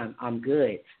time, I'm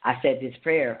good. I said this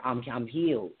prayer, I'm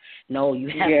healed. No, you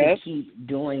have to keep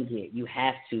doing it. You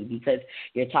have to, because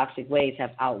your toxic ways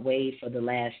have outweighed for the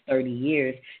last 30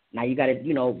 years. Now you got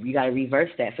to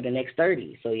reverse that for the next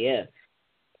 30. So yeah.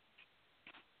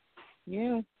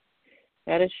 Yeah,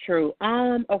 that is true.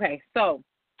 Okay, so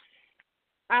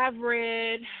I've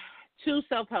read 2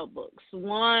 self-help books.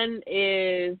 One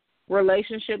is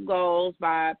Relationship Goals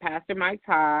by Pastor Mike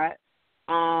Todd.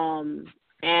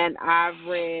 And I've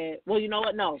read,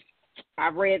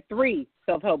 I've read 3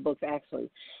 self-help books, actually.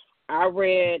 I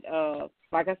read,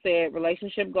 like I said,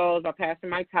 Relationship Goals by Pastor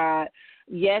Mike Todd.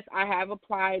 Yes, I have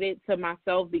applied it to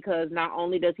myself because not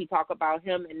only does he talk about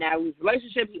him and Natalie's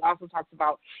relationship, he also talks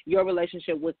about your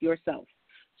relationship with yourself.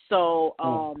 So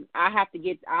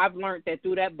I've learned that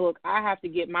through that book, I have to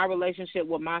get my relationship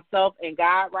with myself and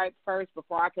God right first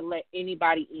before I can let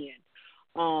anybody in.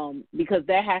 Because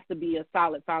that has to be a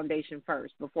solid foundation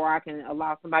first before I can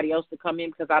allow somebody else to come in,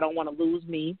 because I don't want to lose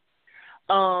me.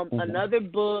 Another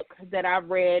book that I've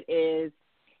read is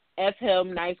F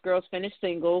Him, Nice Girls Finish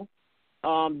Single.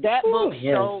 That book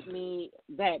showed me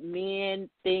that men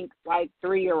think like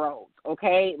 3-year-olds,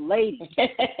 okay? Ladies,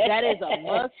 that is a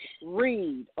must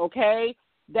read, okay?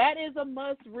 That is a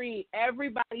must read.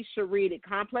 Everybody should read it.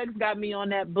 Complex got me on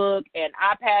that book, and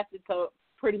I passed it to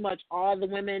pretty much all the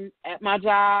women at my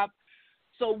job.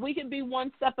 So we can be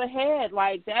one step ahead.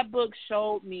 That book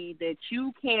showed me that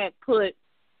you can't put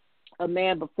a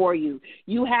man before you.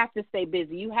 You have to stay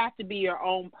busy. You have to be your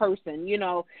own person. You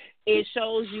know, it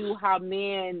shows you how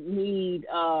men need,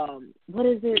 what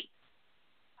is it?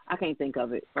 I can't think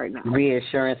of it right now.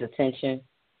 Reassurance, attention.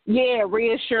 Yeah,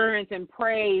 reassurance and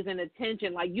praise and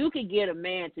attention. Like, you could get a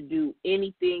man to do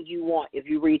anything you want if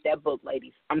you read that book,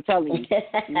 ladies. I'm telling you.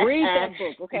 Read that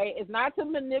book, okay? It's not to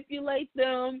manipulate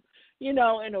them, you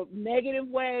know, in a negative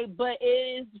way, but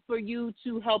it is for you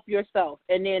to help yourself.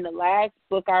 And then the last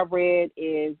book I read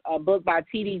is a book by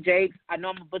T.D. Jakes. I know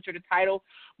I'm going to butcher the title,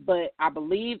 but I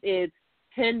believe it's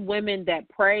 10 Women That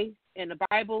Pray in the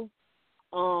Bible.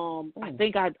 I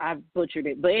think I butchered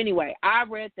it. But anyway, I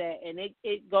read that, and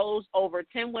it goes over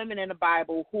 10 women in the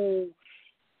Bible who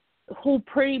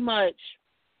pretty much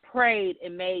prayed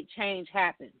and made change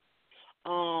happen.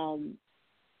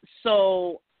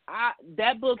 So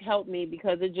that book helped me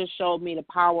because it just showed me the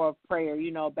power of prayer,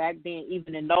 you know, back then,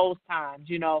 even in those times,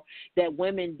 you know, that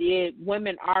women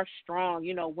are strong,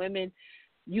 you know, women,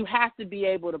 you have to be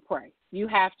able to pray. You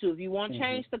have to. If you want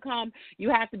change to come, you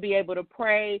have to be able to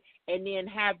pray and then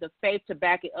have the faith to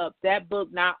back it up. That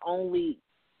book not only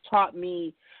taught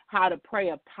me how to pray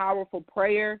a powerful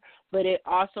prayer, but it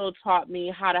also taught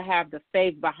me how to have the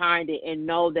faith behind it and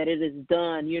know that it is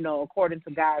done, you know, according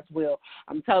to God's will.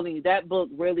 I'm telling you, that book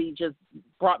really just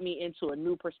brought me into a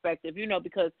new perspective, you know,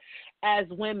 because as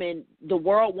women, the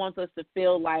world wants us to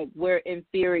feel like we're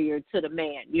inferior to the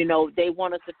man. You know, they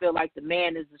want us to feel like the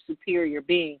man is the superior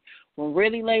being. When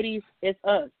really, ladies, it's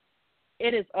us.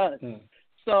 It is us.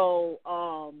 So,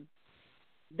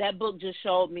 that book just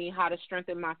showed me how to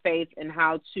strengthen my faith and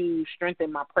how to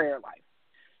strengthen my prayer life.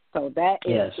 So that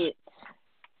is it.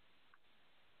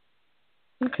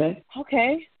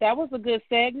 Okay. That was a good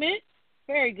segment.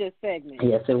 Very good segment.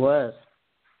 Yes, it was.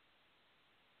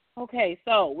 Okay,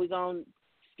 so we're going to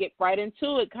skip right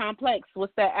into it. Complex.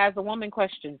 What's that as a woman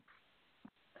question?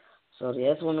 So the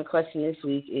as a woman question this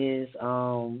week is,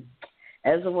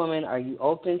 as a woman, are you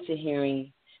open to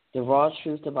hearing the raw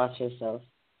truth about yourself?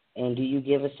 And do you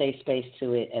give a safe space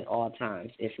to it at all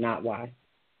times? If not, why?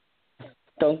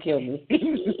 Don't kill me. Girl,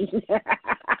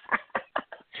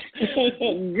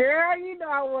 you know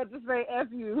I want to say F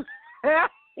you.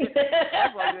 That's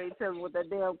why you ain't tell me what that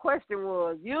damn question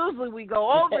was. Usually we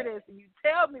go over this and you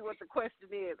tell me what the question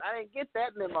is. I didn't get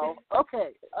that memo.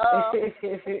 Okay.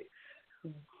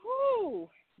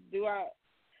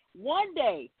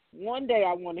 One day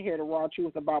I want to hear the raw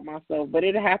truth about myself, but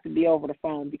it'll have to be over the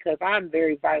phone because I'm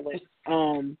very violent.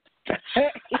 I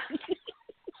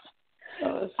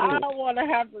don't want to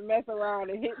have to mess around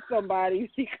and hit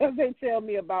somebody because they tell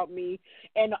me about me.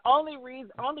 And the only way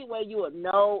you would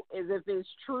know is if it's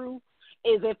true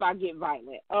is if I get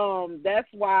violent. That's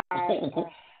why.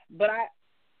 But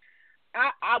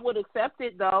I would accept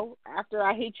it though. After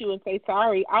I hit you and say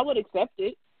sorry, I would accept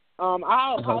it.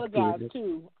 I'll apologize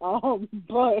too.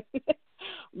 But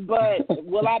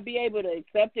will I be able to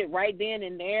accept it right then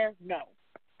and there? No,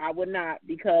 I would not,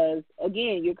 because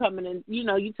again, you're coming in, you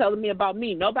know, you telling me about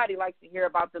me. Nobody likes to hear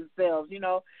about themselves. You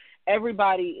know,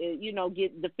 everybody, you know,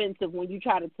 get defensive when you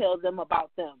try to tell them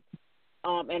about them.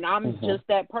 And I'm just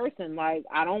that person. Like,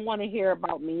 I don't want to hear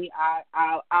about me.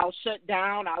 I'll shut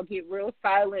down. I'll get real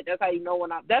silent. That's how you know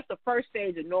that's the first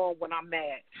stage of knowing when I'm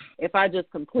mad. If I just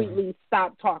completely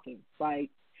stop talking, like,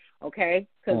 okay?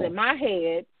 Because in my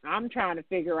head, I'm trying to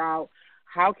figure out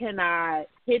how can I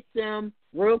hit them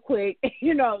real quick,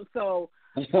 you know, so,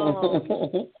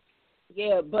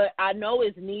 yeah, but I know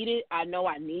it's needed. I know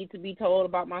I need to be told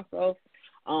about myself.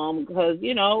 Because,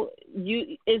 you know,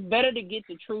 it's better to get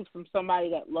the truth from somebody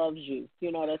that loves you,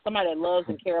 you know, that somebody that loves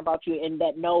and care about you and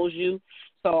that knows you.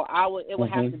 So it would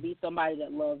have to be somebody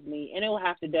that loves me, and it would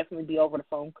have to definitely be over the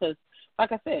phone because,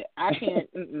 like I said, I can't,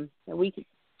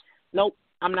 nope,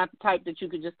 I'm not the type that you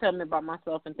could just tell me about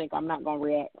myself and think I'm not going to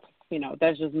react. You know,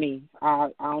 that's just me. I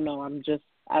don't know. I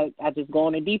just go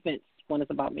on the defense when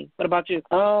it's about me. What about you?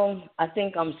 I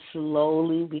think I'm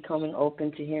slowly becoming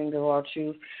open to hearing the raw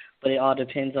truth, but it all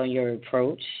depends on your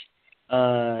approach.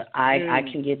 I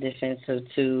can get defensive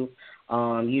too.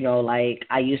 You know, like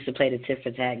I used to play the tit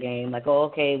for tat game. Like, oh,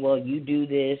 okay, well, you do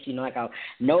this. You know, like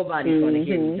nobody's going to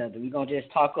hear each other. We're going to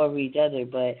just talk over each other.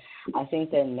 But I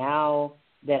think that now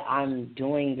that I'm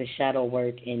doing the shadow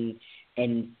work and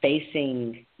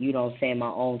facing, you know what I'm saying, my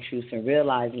own truth and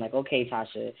realizing, like, okay,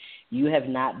 Tasha, you have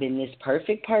not been this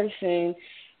perfect person.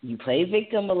 You play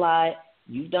victim a lot.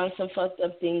 You've done some fucked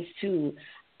up things too.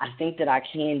 I think that I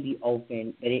can be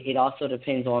open, but it also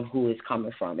depends on who it's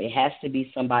coming from. It has to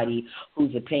be somebody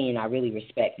whose opinion I really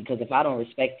respect, because if I don't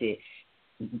respect it,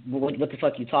 what the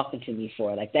fuck you talking to me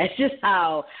for? Like, that's just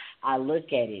how I look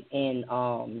at it. And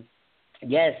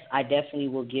yes, I definitely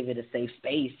will give it a safe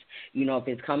space, if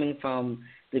it's coming from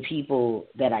the people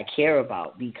that I care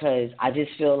about, because I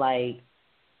just feel like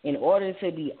in order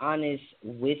to be honest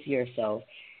with yourself,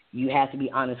 you have to be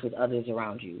honest with others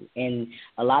around you. And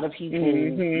a lot of people,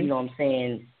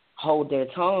 hold their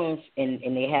tongues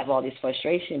and they have all this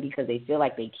frustration because they feel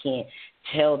like they can't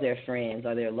tell their friends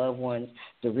or their loved ones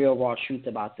the real raw truth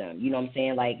about them. You know what I'm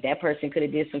saying? Like that person could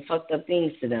have did some fucked up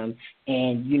things to them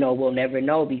and, we'll never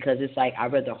know because it's like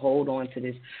I'd rather hold on to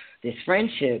this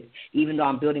friendship, even though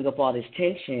I'm building up all this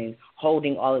tension,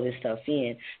 holding all of this stuff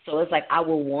in. So it's like I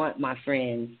will want my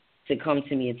friends to come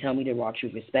to me and tell me the raw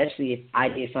truth, especially if I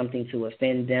did something to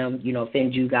offend them,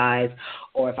 offend you guys,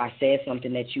 or if I said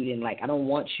something that you didn't like. I don't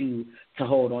want you to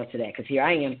hold on to that because here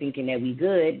I am thinking that we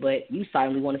good, but you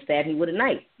suddenly want to stab me with a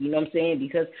knife. You know what I'm saying?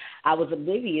 Because I was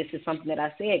oblivious to something that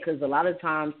I said, because a lot of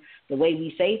times the way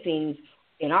we say things,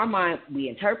 in our mind, we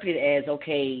interpret it as,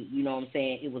 okay, you know what I'm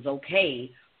saying, it was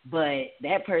okay, but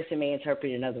that person may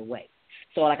interpret it another way.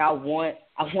 So, like, I want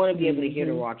to be able to hear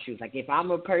the raw truth. Like, if I'm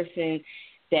a person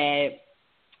that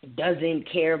doesn't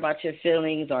care about your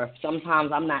feelings, or if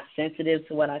sometimes I'm not sensitive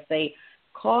to what I say,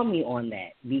 call me on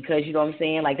that, because you know what I'm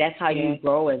saying? Like, that's how you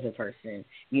grow as a person,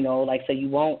 like, so you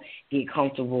won't get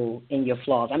comfortable in your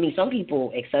flaws. I mean, some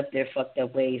people accept their fucked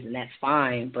up ways, and that's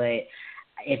fine, but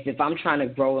if I'm trying to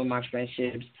grow in my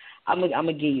friendships, I'm going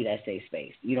to give you that safe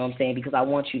space, you know what I'm saying? Because I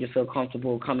want you to feel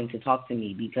comfortable coming to talk to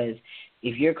me, because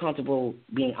if you're comfortable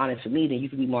being honest with me, then you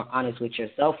can be more honest with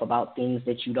yourself about things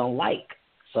that you don't like.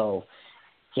 So,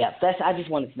 yeah, I just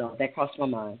wanted to know. That crossed my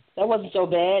mind. That wasn't so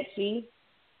bad, see?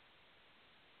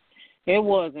 It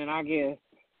wasn't, I guess.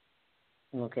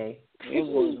 Okay. It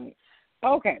wasn't.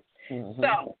 Okay. Mm-hmm.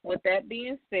 So, with that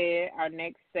being said, our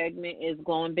next segment is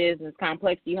Glowing Business.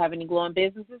 Complex, do you have any glowing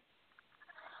businesses?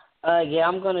 Yeah,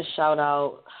 I'm going to shout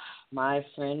out my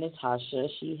friend Natasha.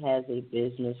 She has a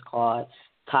business called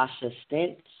Tasha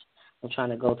Stints. I'm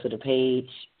trying to go to the page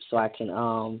so I can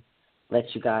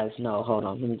let you guys know. Hold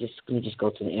on. Let me just go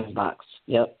to the inbox.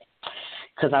 Yep.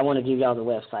 Because I want to give y'all the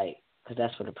website, because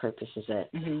that's where the purpose is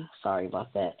at. Mm-hmm. Sorry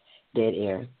about that. Dead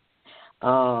air.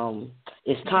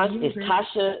 It's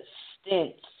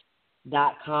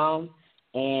TashaStints.com,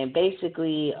 and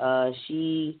basically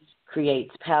she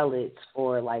creates palettes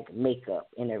for like makeup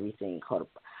and everything.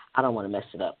 I don't want to mess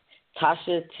it up.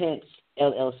 Tasha Tints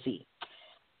LLC.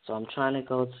 So I'm trying to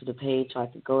go to the page so I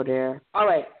can go there. All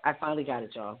right, I finally got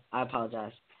it, y'all. I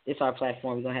apologize. It's our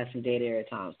platform. We're going to have some dead air at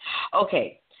times.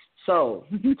 Okay, so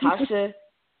Tasha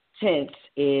Tints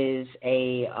is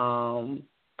a,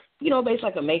 basically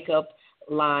like a makeup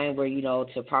line where,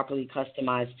 to properly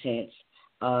customize tints.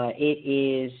 It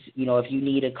is, if you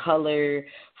need a color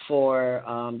for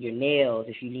your nails,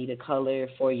 if you need a color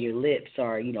for your lips,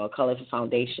 or, a color for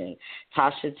foundation.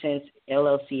 Tasha Tints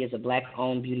LLC is a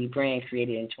Black-owned beauty brand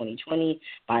created in 2020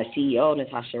 by CEO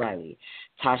Natasha Riley.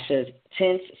 Tasha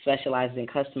Tints specializes in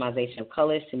customization of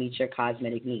colors to meet your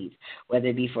cosmetic needs. Whether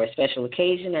it be for a special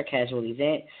occasion or casual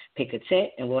event, pick a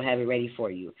tint and we'll have it ready for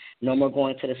you. No more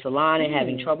going to the salon and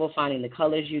having trouble finding the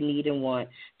colors you need and want.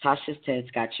 Tasha's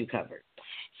Tints got you covered.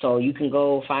 So you can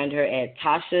go find her at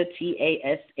Tasha,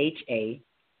 TASHAS,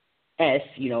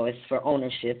 it's for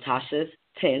ownership, Tasha's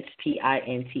Tints,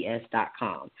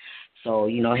 PINTS.com. So,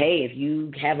 hey, if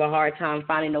you have a hard time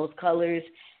finding those colors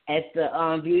at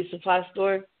the beauty supply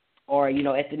store or,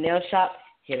 at the nail shop,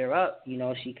 hit her up.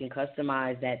 She can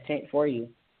customize that tint for you.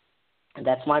 And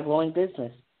that's my glowing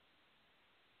business.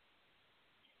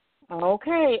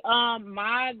 Okay.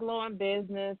 My glowing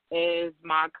business is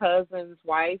my cousin's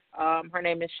wife. Her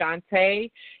name is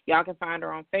Shantae. Y'all can find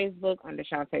her on Facebook under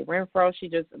Shantae Renfro. She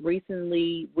just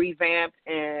recently revamped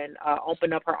and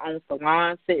opened up her own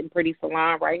salon, Sitting Pretty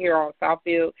Salon, right here on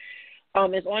Southfield.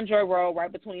 It's on Joy Road,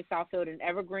 right between Southfield and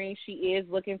Evergreen. She is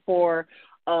looking for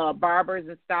barbers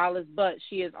and stylists, but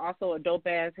she is also a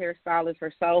dope-ass hairstylist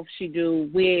herself. She do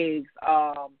wigs,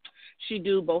 she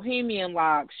do bohemian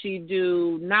locks, she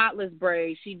do knotless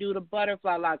braids, she do the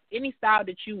butterfly locks. Any style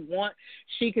that you want,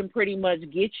 she can pretty much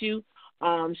get you.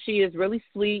 She is really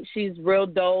sweet. She's real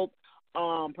dope.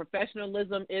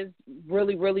 Professionalism is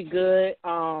really, really good.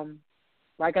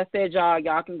 Like I said,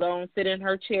 y'all can go and sit in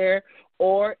her chair,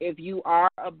 or if you are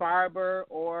a barber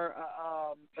or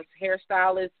a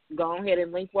hairstylist, go ahead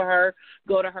and link with her.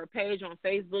 Go to her page on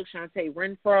Facebook, Shantae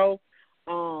Renfro,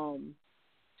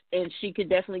 and she could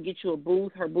definitely get you a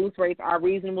booth. Her booth rates are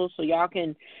reasonable, so y'all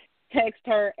can text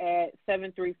her at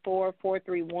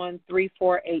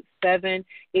 734-431-3487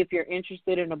 if you're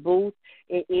interested in a booth.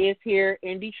 It is here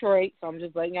in Detroit, so I'm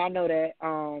just letting y'all know that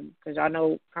because y'all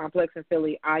know Complex in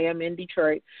Philly. I am in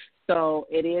Detroit. So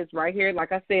it is right here,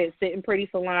 like I said, Sitting Pretty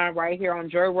Salon right here on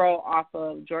Joy Road off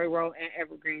of Joy Road and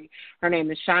Evergreen. Her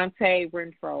name is Shantae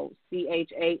Renfro,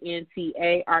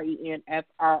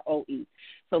 ChantaRenfroe.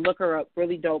 So look her up.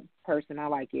 Really dope person. I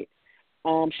like it.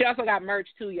 She also got merch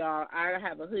too, y'all. I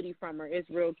have a hoodie from her. It's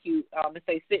real cute. It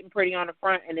say Sitting Pretty on the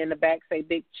front, and then the back say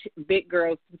Big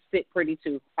Girls Sit Pretty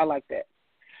too. I like that.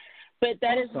 But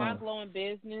that is my glowing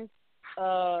business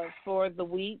for the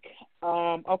week.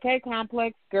 Okay,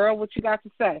 Complex girl, what you got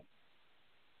to say?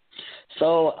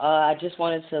 So I just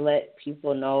wanted to let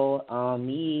people know,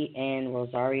 me and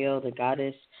Rosario, the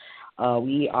goddess,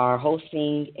 we are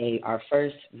hosting our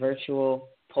first virtual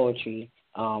poetry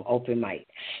open mic.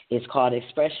 It's called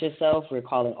Express Yourself. We're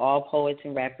calling all poets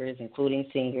and rappers, including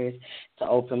singers, to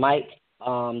open mic.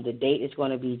 The date is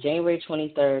going to be January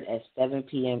 23rd at 7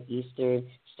 p.m. Eastern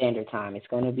Standard Time. It's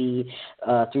going to be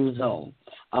through Zoom.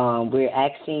 We're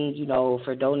asking,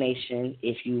 for donation.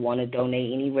 If you want to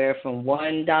donate anywhere from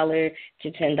 $1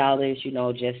 to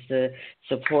 $10, just to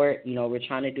support. We're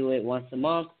trying to do it once a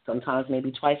month, sometimes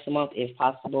maybe twice a month if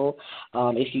possible.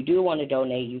 If you do want to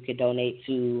donate, you could donate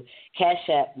to Cash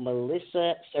App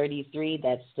Melissa33.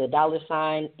 That's the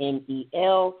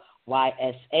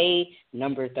 $MELYSA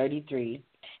number 33.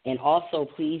 And also,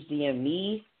 please DM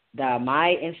me.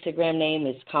 My Instagram name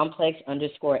is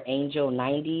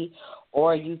complex_angel90,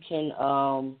 or you can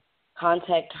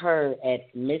contact her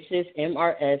at Mrs.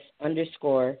 MRS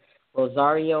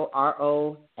 _Rosario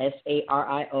ROSARIO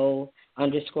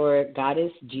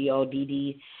 _goddess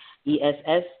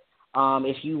GODDESS.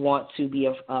 If you want to be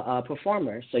a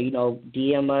performer. So,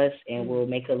 DM us and we'll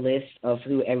make a list of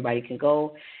who everybody can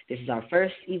go. This is our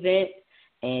first event,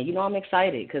 and, I'm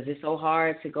excited because it's so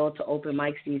hard to go to open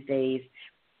mics these days.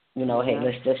 Hey,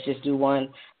 let's just do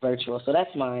one virtual. So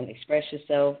that's mine. Express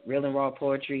yourself, real and raw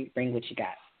poetry. Bring what you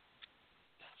got.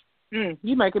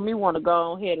 You making me want to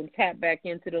go ahead and tap back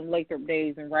into them Lathrop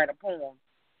days and write a poem.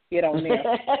 Get on there.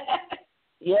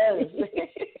 Yes.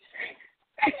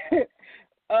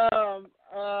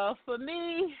 For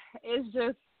me, it's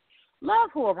just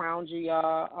love who around you,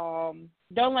 y'all.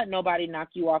 Don't let nobody knock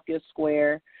you off your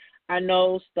square. I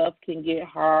know stuff can get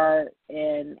hard,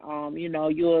 and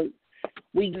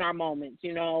we in our moments.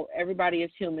 Everybody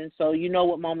is human, so you know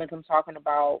what moments I'm talking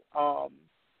about.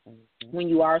 When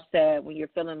you are sad, when you're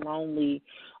feeling lonely,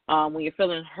 when you're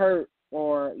feeling hurt,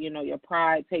 or your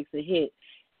pride takes a hit.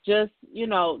 Just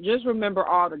remember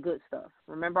all the good stuff.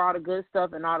 Remember all the good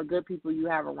stuff and all the good people you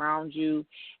have around you,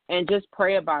 and just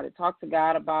pray about it. Talk to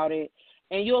God about it,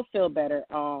 and you'll feel better.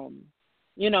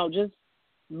 Just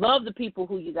love the people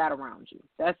who you got around you.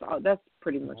 That's all. That's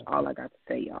pretty much all I got to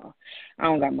say, y'all. I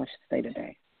don't got much to say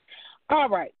today. All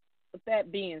right. With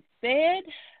that being said,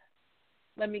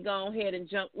 let me go ahead and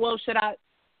jump. Well,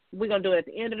 we're going to do it at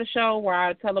the end of the show where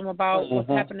I tell them about what's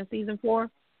happening in season 4?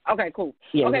 Okay, cool.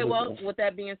 Yeah, okay, well, with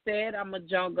that being said, I'm going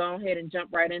to go ahead and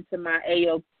jump right into my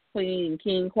Ayo Queen and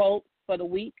King quote for the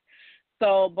week.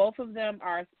 So both of them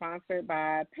are sponsored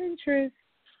by Pinterest.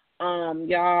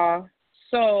 Y'all.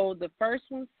 So the first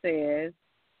one says,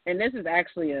 and this is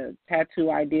actually a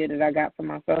tattoo idea that I got for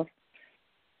myself,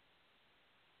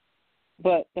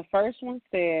 but the first one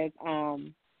says,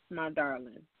 my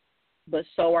darling, but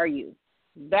so are you.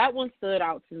 That one stood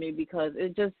out to me because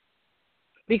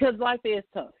life is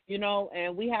tough,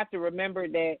 and we have to remember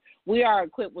that we are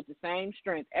equipped with the same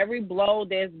strength. Every blow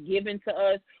that's given to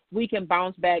us, we can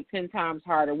bounce back 10 times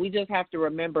harder. We just have to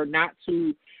remember not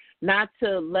to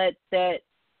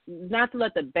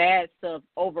let the bad stuff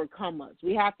overcome us.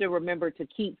 We have to remember to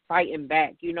keep fighting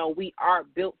back. We are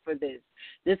built for this.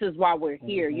 This is why we're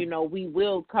here. We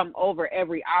will come over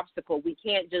every obstacle. We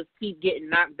can't just keep getting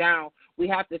knocked down. We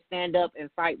have to stand up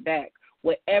and fight back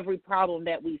with every problem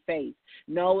that we face.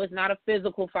 No, it's not a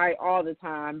physical fight all the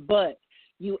time, but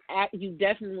you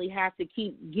definitely have to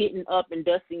keep getting up and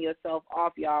dusting yourself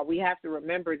off, y'all. We have to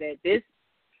remember that this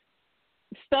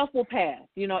stuff will pass.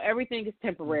 Everything is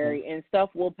temporary, and stuff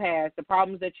will pass. The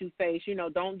problems that you face,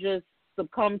 don't just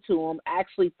succumb to them.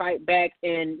 Actually fight back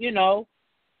and,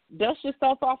 dust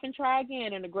yourself off and try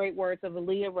again. In the great words of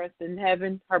Aaliyah, rest in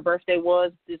heaven. Her birthday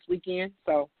was this weekend.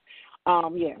 So,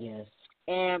 yeah. Yes.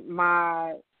 And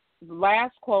my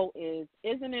last quote is,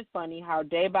 isn't it funny how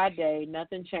day by day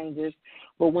nothing changes,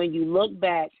 but when you look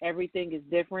back, everything is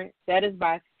different? That is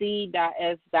by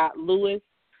C.S. Lewis.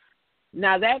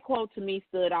 Now, that quote to me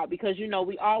stood out because,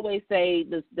 we always say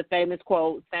the famous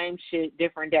quote, same shit,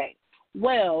 different day.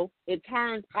 Well, it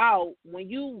turns out when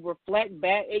you reflect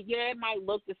back, it might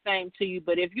look the same to you,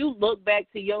 but if you look back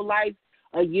to your life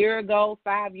a year ago,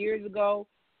 5 years ago,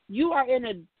 you are in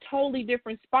a totally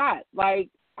different spot. Like,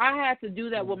 I had to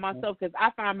do that with myself because I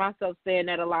find myself saying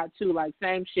that a lot too, like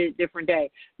same shit, different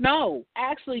day. No,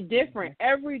 actually different.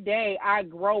 Every day I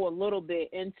grow a little bit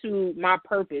into my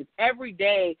purpose. Every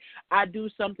day I do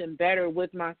something better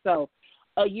with myself.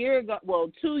 A year ago,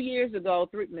 2 years ago,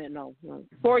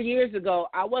 4 years ago,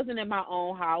 I wasn't in my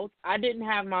own house. I didn't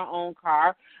have my own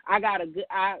car. I got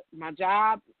my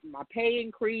job, my pay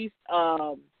increased.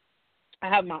 I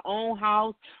have my own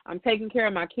house. I'm taking care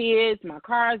of my kids. My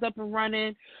car is up and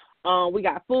running. We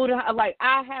got food. Like,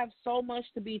 I have so much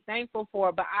to be thankful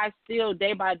for, but I still,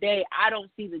 day by day, I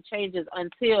don't see the changes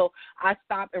until I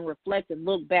stop and reflect and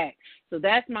look back. So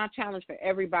that's my challenge for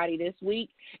everybody this week,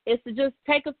 is to just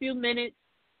take a few minutes,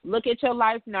 look at your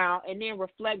life now, and then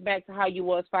reflect back to how you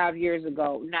was 5 years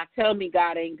ago. Now tell me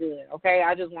God ain't good, okay?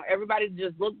 I just want everybody to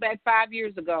just look back 5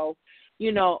 years ago,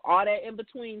 you know, all that in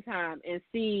between time, and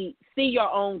see your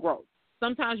own growth.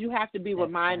 Sometimes you have to be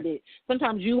reminded.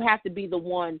 Sometimes you have to be the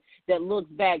one that looks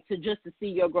back to see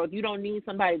your growth. You don't need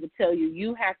somebody to tell you.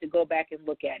 You have to go back and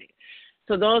look at it.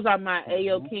 So those are my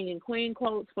Ayo King and Queen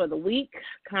quotes for the week.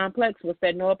 Complex, what's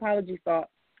that no apology thought?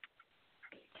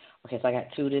 Okay, so I got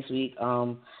 2 this week.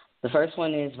 The first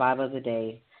one is Vibe of the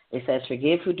Day. It says,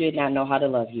 forgive who did not know how to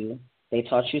love you. They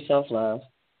taught you self-love.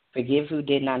 Forgive who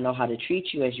did not know how to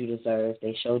treat you as you deserve.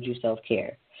 They showed you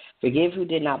self-care. Forgive who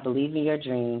did not believe in your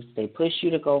dreams. They pushed you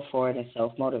to go forward and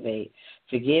self-motivate.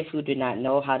 Forgive who did not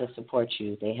know how to support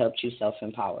you. They helped you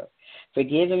self-empower.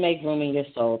 Forgive and make room in your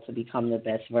soul to become the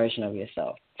best version of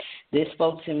yourself. This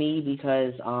spoke to me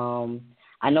because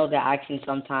I know that I can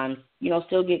sometimes,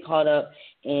 still get caught up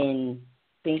in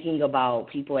thinking about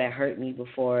people that hurt me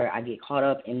before. I get caught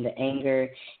up in the anger,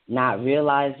 not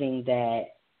realizing that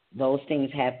those things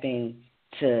happen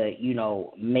to,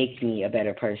 make me a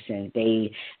better person.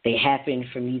 They happen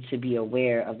for me to be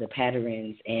aware of the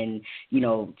patterns and,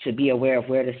 to be aware of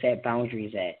where to set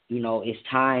boundaries at. It's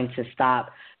time to stop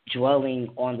dwelling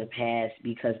on the past,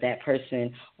 because that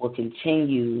person will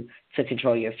continue to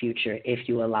control your future if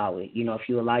you allow it. If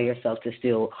you allow yourself to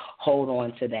still hold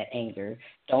on to that anger.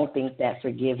 Don't think that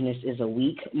forgiveness is a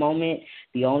weak moment.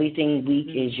 The only thing weak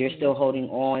is you're still holding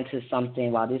on to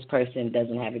something while this person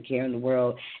doesn't have a care in the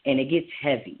world, and it gets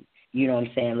heavy. You know what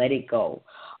I'm saying? Let it go.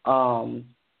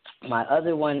 My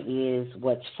other one is,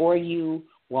 what's for you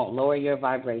won't lower your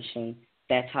vibration.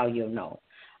 That's how you'll know.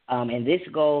 And this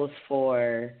goes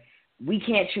for, we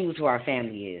can't choose who our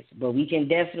family is, but we can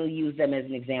definitely use them as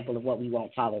an example of what we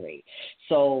won't tolerate.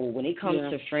 So when it comes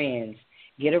to friends,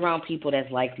 get around people that's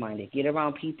like-minded. Get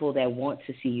around people that want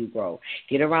to see you grow.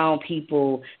 Get around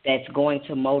people that's going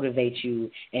to motivate you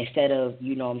instead of,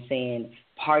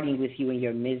 partying with you in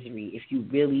your misery if you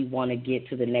really want to get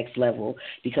to the next level.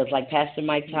 Because like Pastor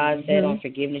Mike Todd said on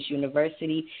Forgiveness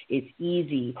University, it's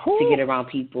easy to get around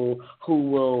people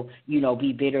who will,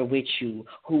 be bitter with you,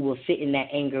 who will sit in that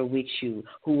anger with you,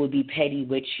 who will be petty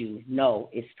with you. No,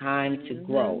 it's time to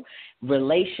grow.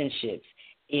 Relationships.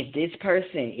 If this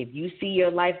person, if you see your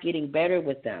life getting better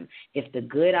with them, if the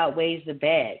good outweighs the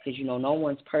bad, because, no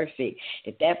one's perfect,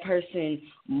 if that person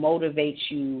motivates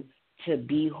you to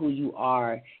be who you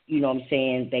are,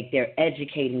 like they're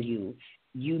educating you,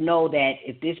 that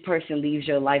if this person leaves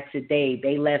your life today,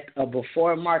 they left a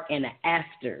before mark and an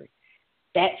after.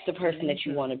 That's the person that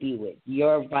you want to be with.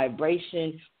 Your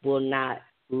vibration will not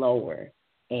lower.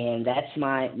 And that's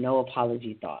my no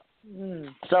apology thought.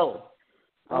 So,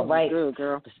 all right. Good,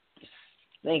 girl.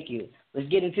 Thank you. Let's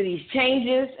get into these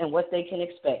changes and what they can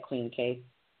expect, Queen K.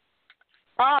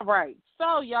 All right.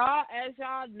 So, y'all, as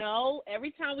y'all know, every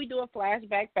time we do a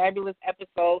Flashback Fabulous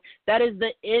episode, that is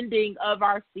the ending of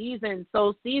our season.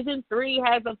 So, season 3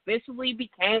 has officially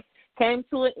came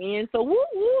to an end. So, woo,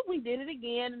 we did it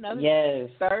again, another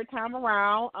third time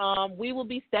around. We will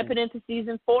be stepping into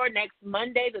season 4 next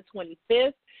Monday, the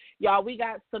 25th. Y'all, we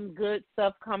got some good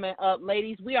stuff coming up.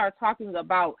 Ladies, we are talking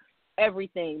about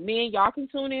everything. Me and y'all can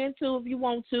tune in too if you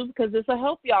want to, because this will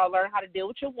help y'all learn how to deal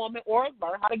with your woman or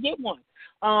learn how to get one.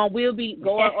 We'll be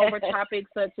going over topics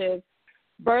such as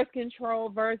birth control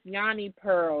versus Yanni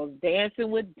pearls,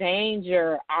 dancing with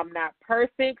danger, I'm not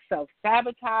perfect,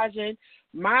 self-sabotaging.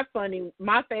 My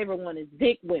favorite one is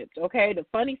dick whipped, okay? The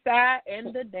funny side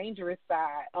and the dangerous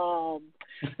side.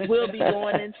 We'll be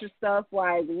going into stuff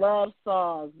like love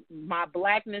songs, my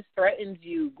blackness threatens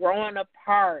you, growing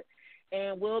apart.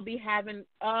 And we'll be having,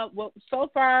 so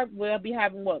far we'll be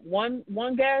having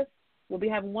one guest? We'll be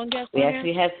having one guest. We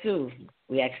actually have 2.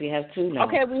 We actually have 2 now.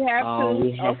 Okay, we have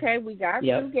 2. We got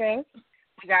 2 guests.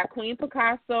 We got Queen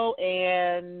Picasso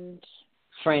and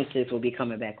Francis will be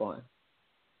coming back on.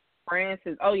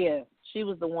 Francis. Oh, yeah. She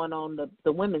was the one on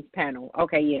the women's panel.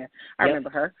 Okay, yeah, I Yep. remember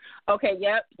her. Okay,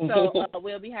 yep. So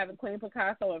we'll be having Queen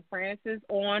Picasso and Francis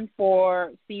on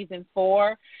for season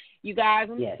 4. You guys,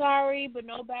 I'm Yes. sorry, but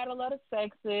no battle of the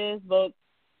sexes, but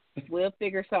we'll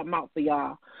figure something out for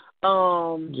y'all.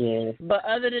 Yeah. But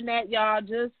other than that, y'all,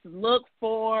 just look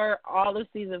for all of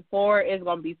season 4. It's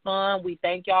going to be fun. We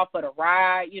thank y'all for the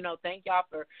ride. Thank y'all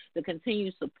for the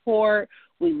continued support.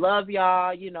 We love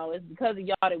y'all. It's because of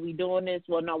y'all that we doing this.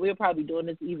 Well, no, we'll probably be doing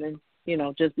this even,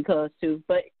 just because too.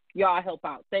 But y'all help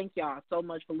out. Thank y'all so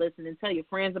much for listening. Tell your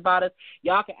friends about us.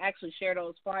 Y'all can actually share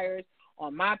those flyers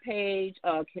on my page,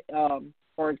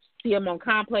 or see them on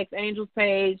Complex Angels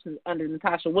page under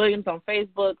Natasha Williams on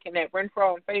Facebook, Kenneth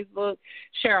Renfro on Facebook.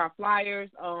 Share our flyers.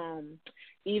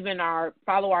 Even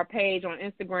follow our page on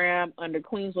Instagram under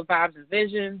Queens with Vibes and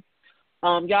Visions.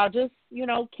 Y'all just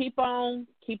keep on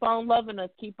loving us,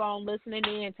 keep on listening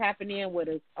in, tapping in with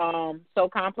us. So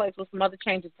Complex, with some other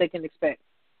changes they can expect.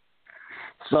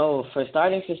 So for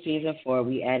starting for season 4,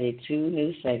 we added 2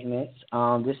 new segments.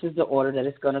 This is the order that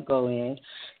it's going to go in.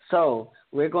 So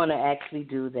we're going to actually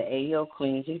do the AO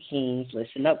Queens and Kings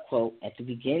Listen Up quote at the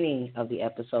beginning of the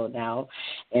episode now,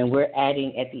 and we're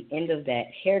adding at the end of that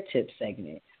hair tip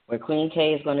segment, where Queen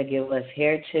K is going to give us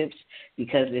hair tips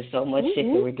because there's so much shit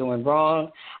that we're doing wrong.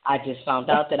 I just found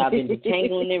out that I've been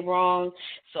detangling it wrong.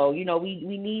 So,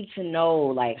 we need to know,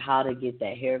 like, how to get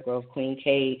that hair growth. Queen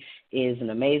K is an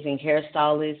amazing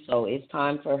hairstylist, so it's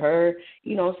time for her,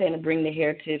 to bring the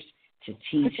hair tips to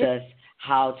teach us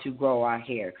how to grow our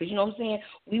hair. Because,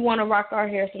 we want to rock our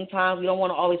hair sometimes. We don't want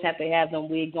to always have to have them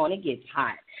wigs on. It gets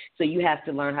hot. So you have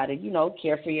to learn how to,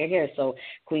 care for your hair. So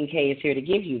Queen K is here to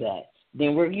give you that.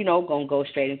 Then we're, going to go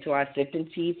straight into our sipping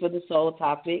tea for the soul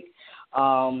topic.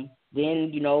 Then,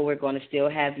 we're going to still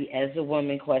have the As a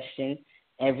Woman question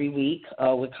every week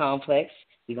with Complex.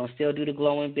 We're going to still do the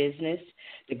glowing business.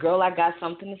 The Girl I Got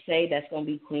Something to Say, that's going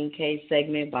to be Queen K's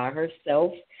segment by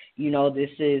herself. This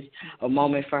is a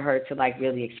moment for her to,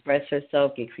 really express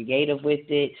herself, get creative with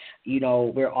it.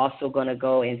 We're also going to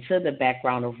go into the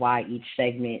background of why each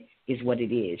segment is what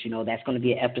it is. That's going to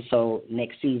be an episode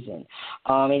next season.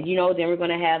 And, then we're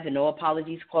going to have the No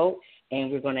Apologies quote,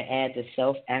 and we're going to add the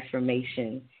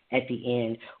self-affirmation at the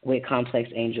end with Complex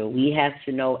Angel. We have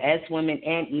to know, as women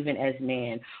and even as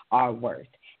men, our worth.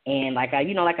 And like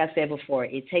I said before,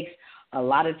 it takes a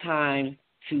lot of time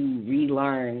to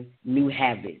relearn new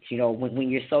habits. When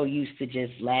you're so used to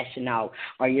just lashing out,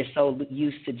 or you're so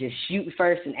used to just shoot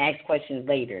first and ask questions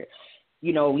later.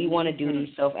 We want to do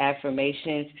these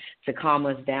self-affirmations to calm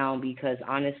us down because,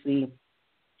 honestly,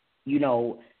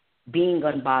 being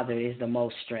unbothered is the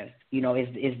most strength.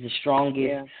 Is the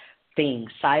strongest thing.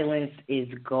 Silence is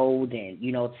golden,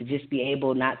 to just be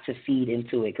able not to feed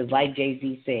into it. Because like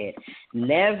Jay-Z said,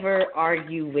 never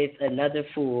argue with another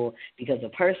fool because a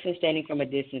person standing from a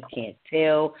distance can't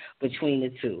tell between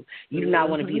the two. You do not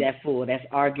want to be that fool that's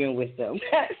arguing with them.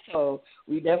 So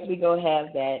we definitely going to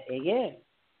have that. And,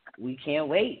 we can't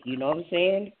wait. You know what I'm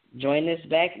saying? Join us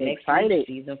back next week.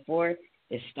 Season 4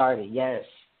 is started. Yes.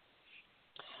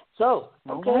 So,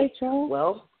 okay. All right, y'all.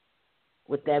 Well,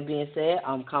 with that being said,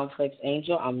 I'm Complex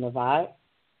Angel. I'm the Vibe.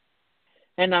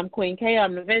 And I'm Queen K.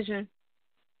 I'm the Vision.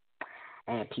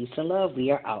 And peace and love.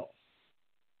 We are out.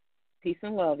 Peace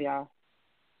and love, y'all.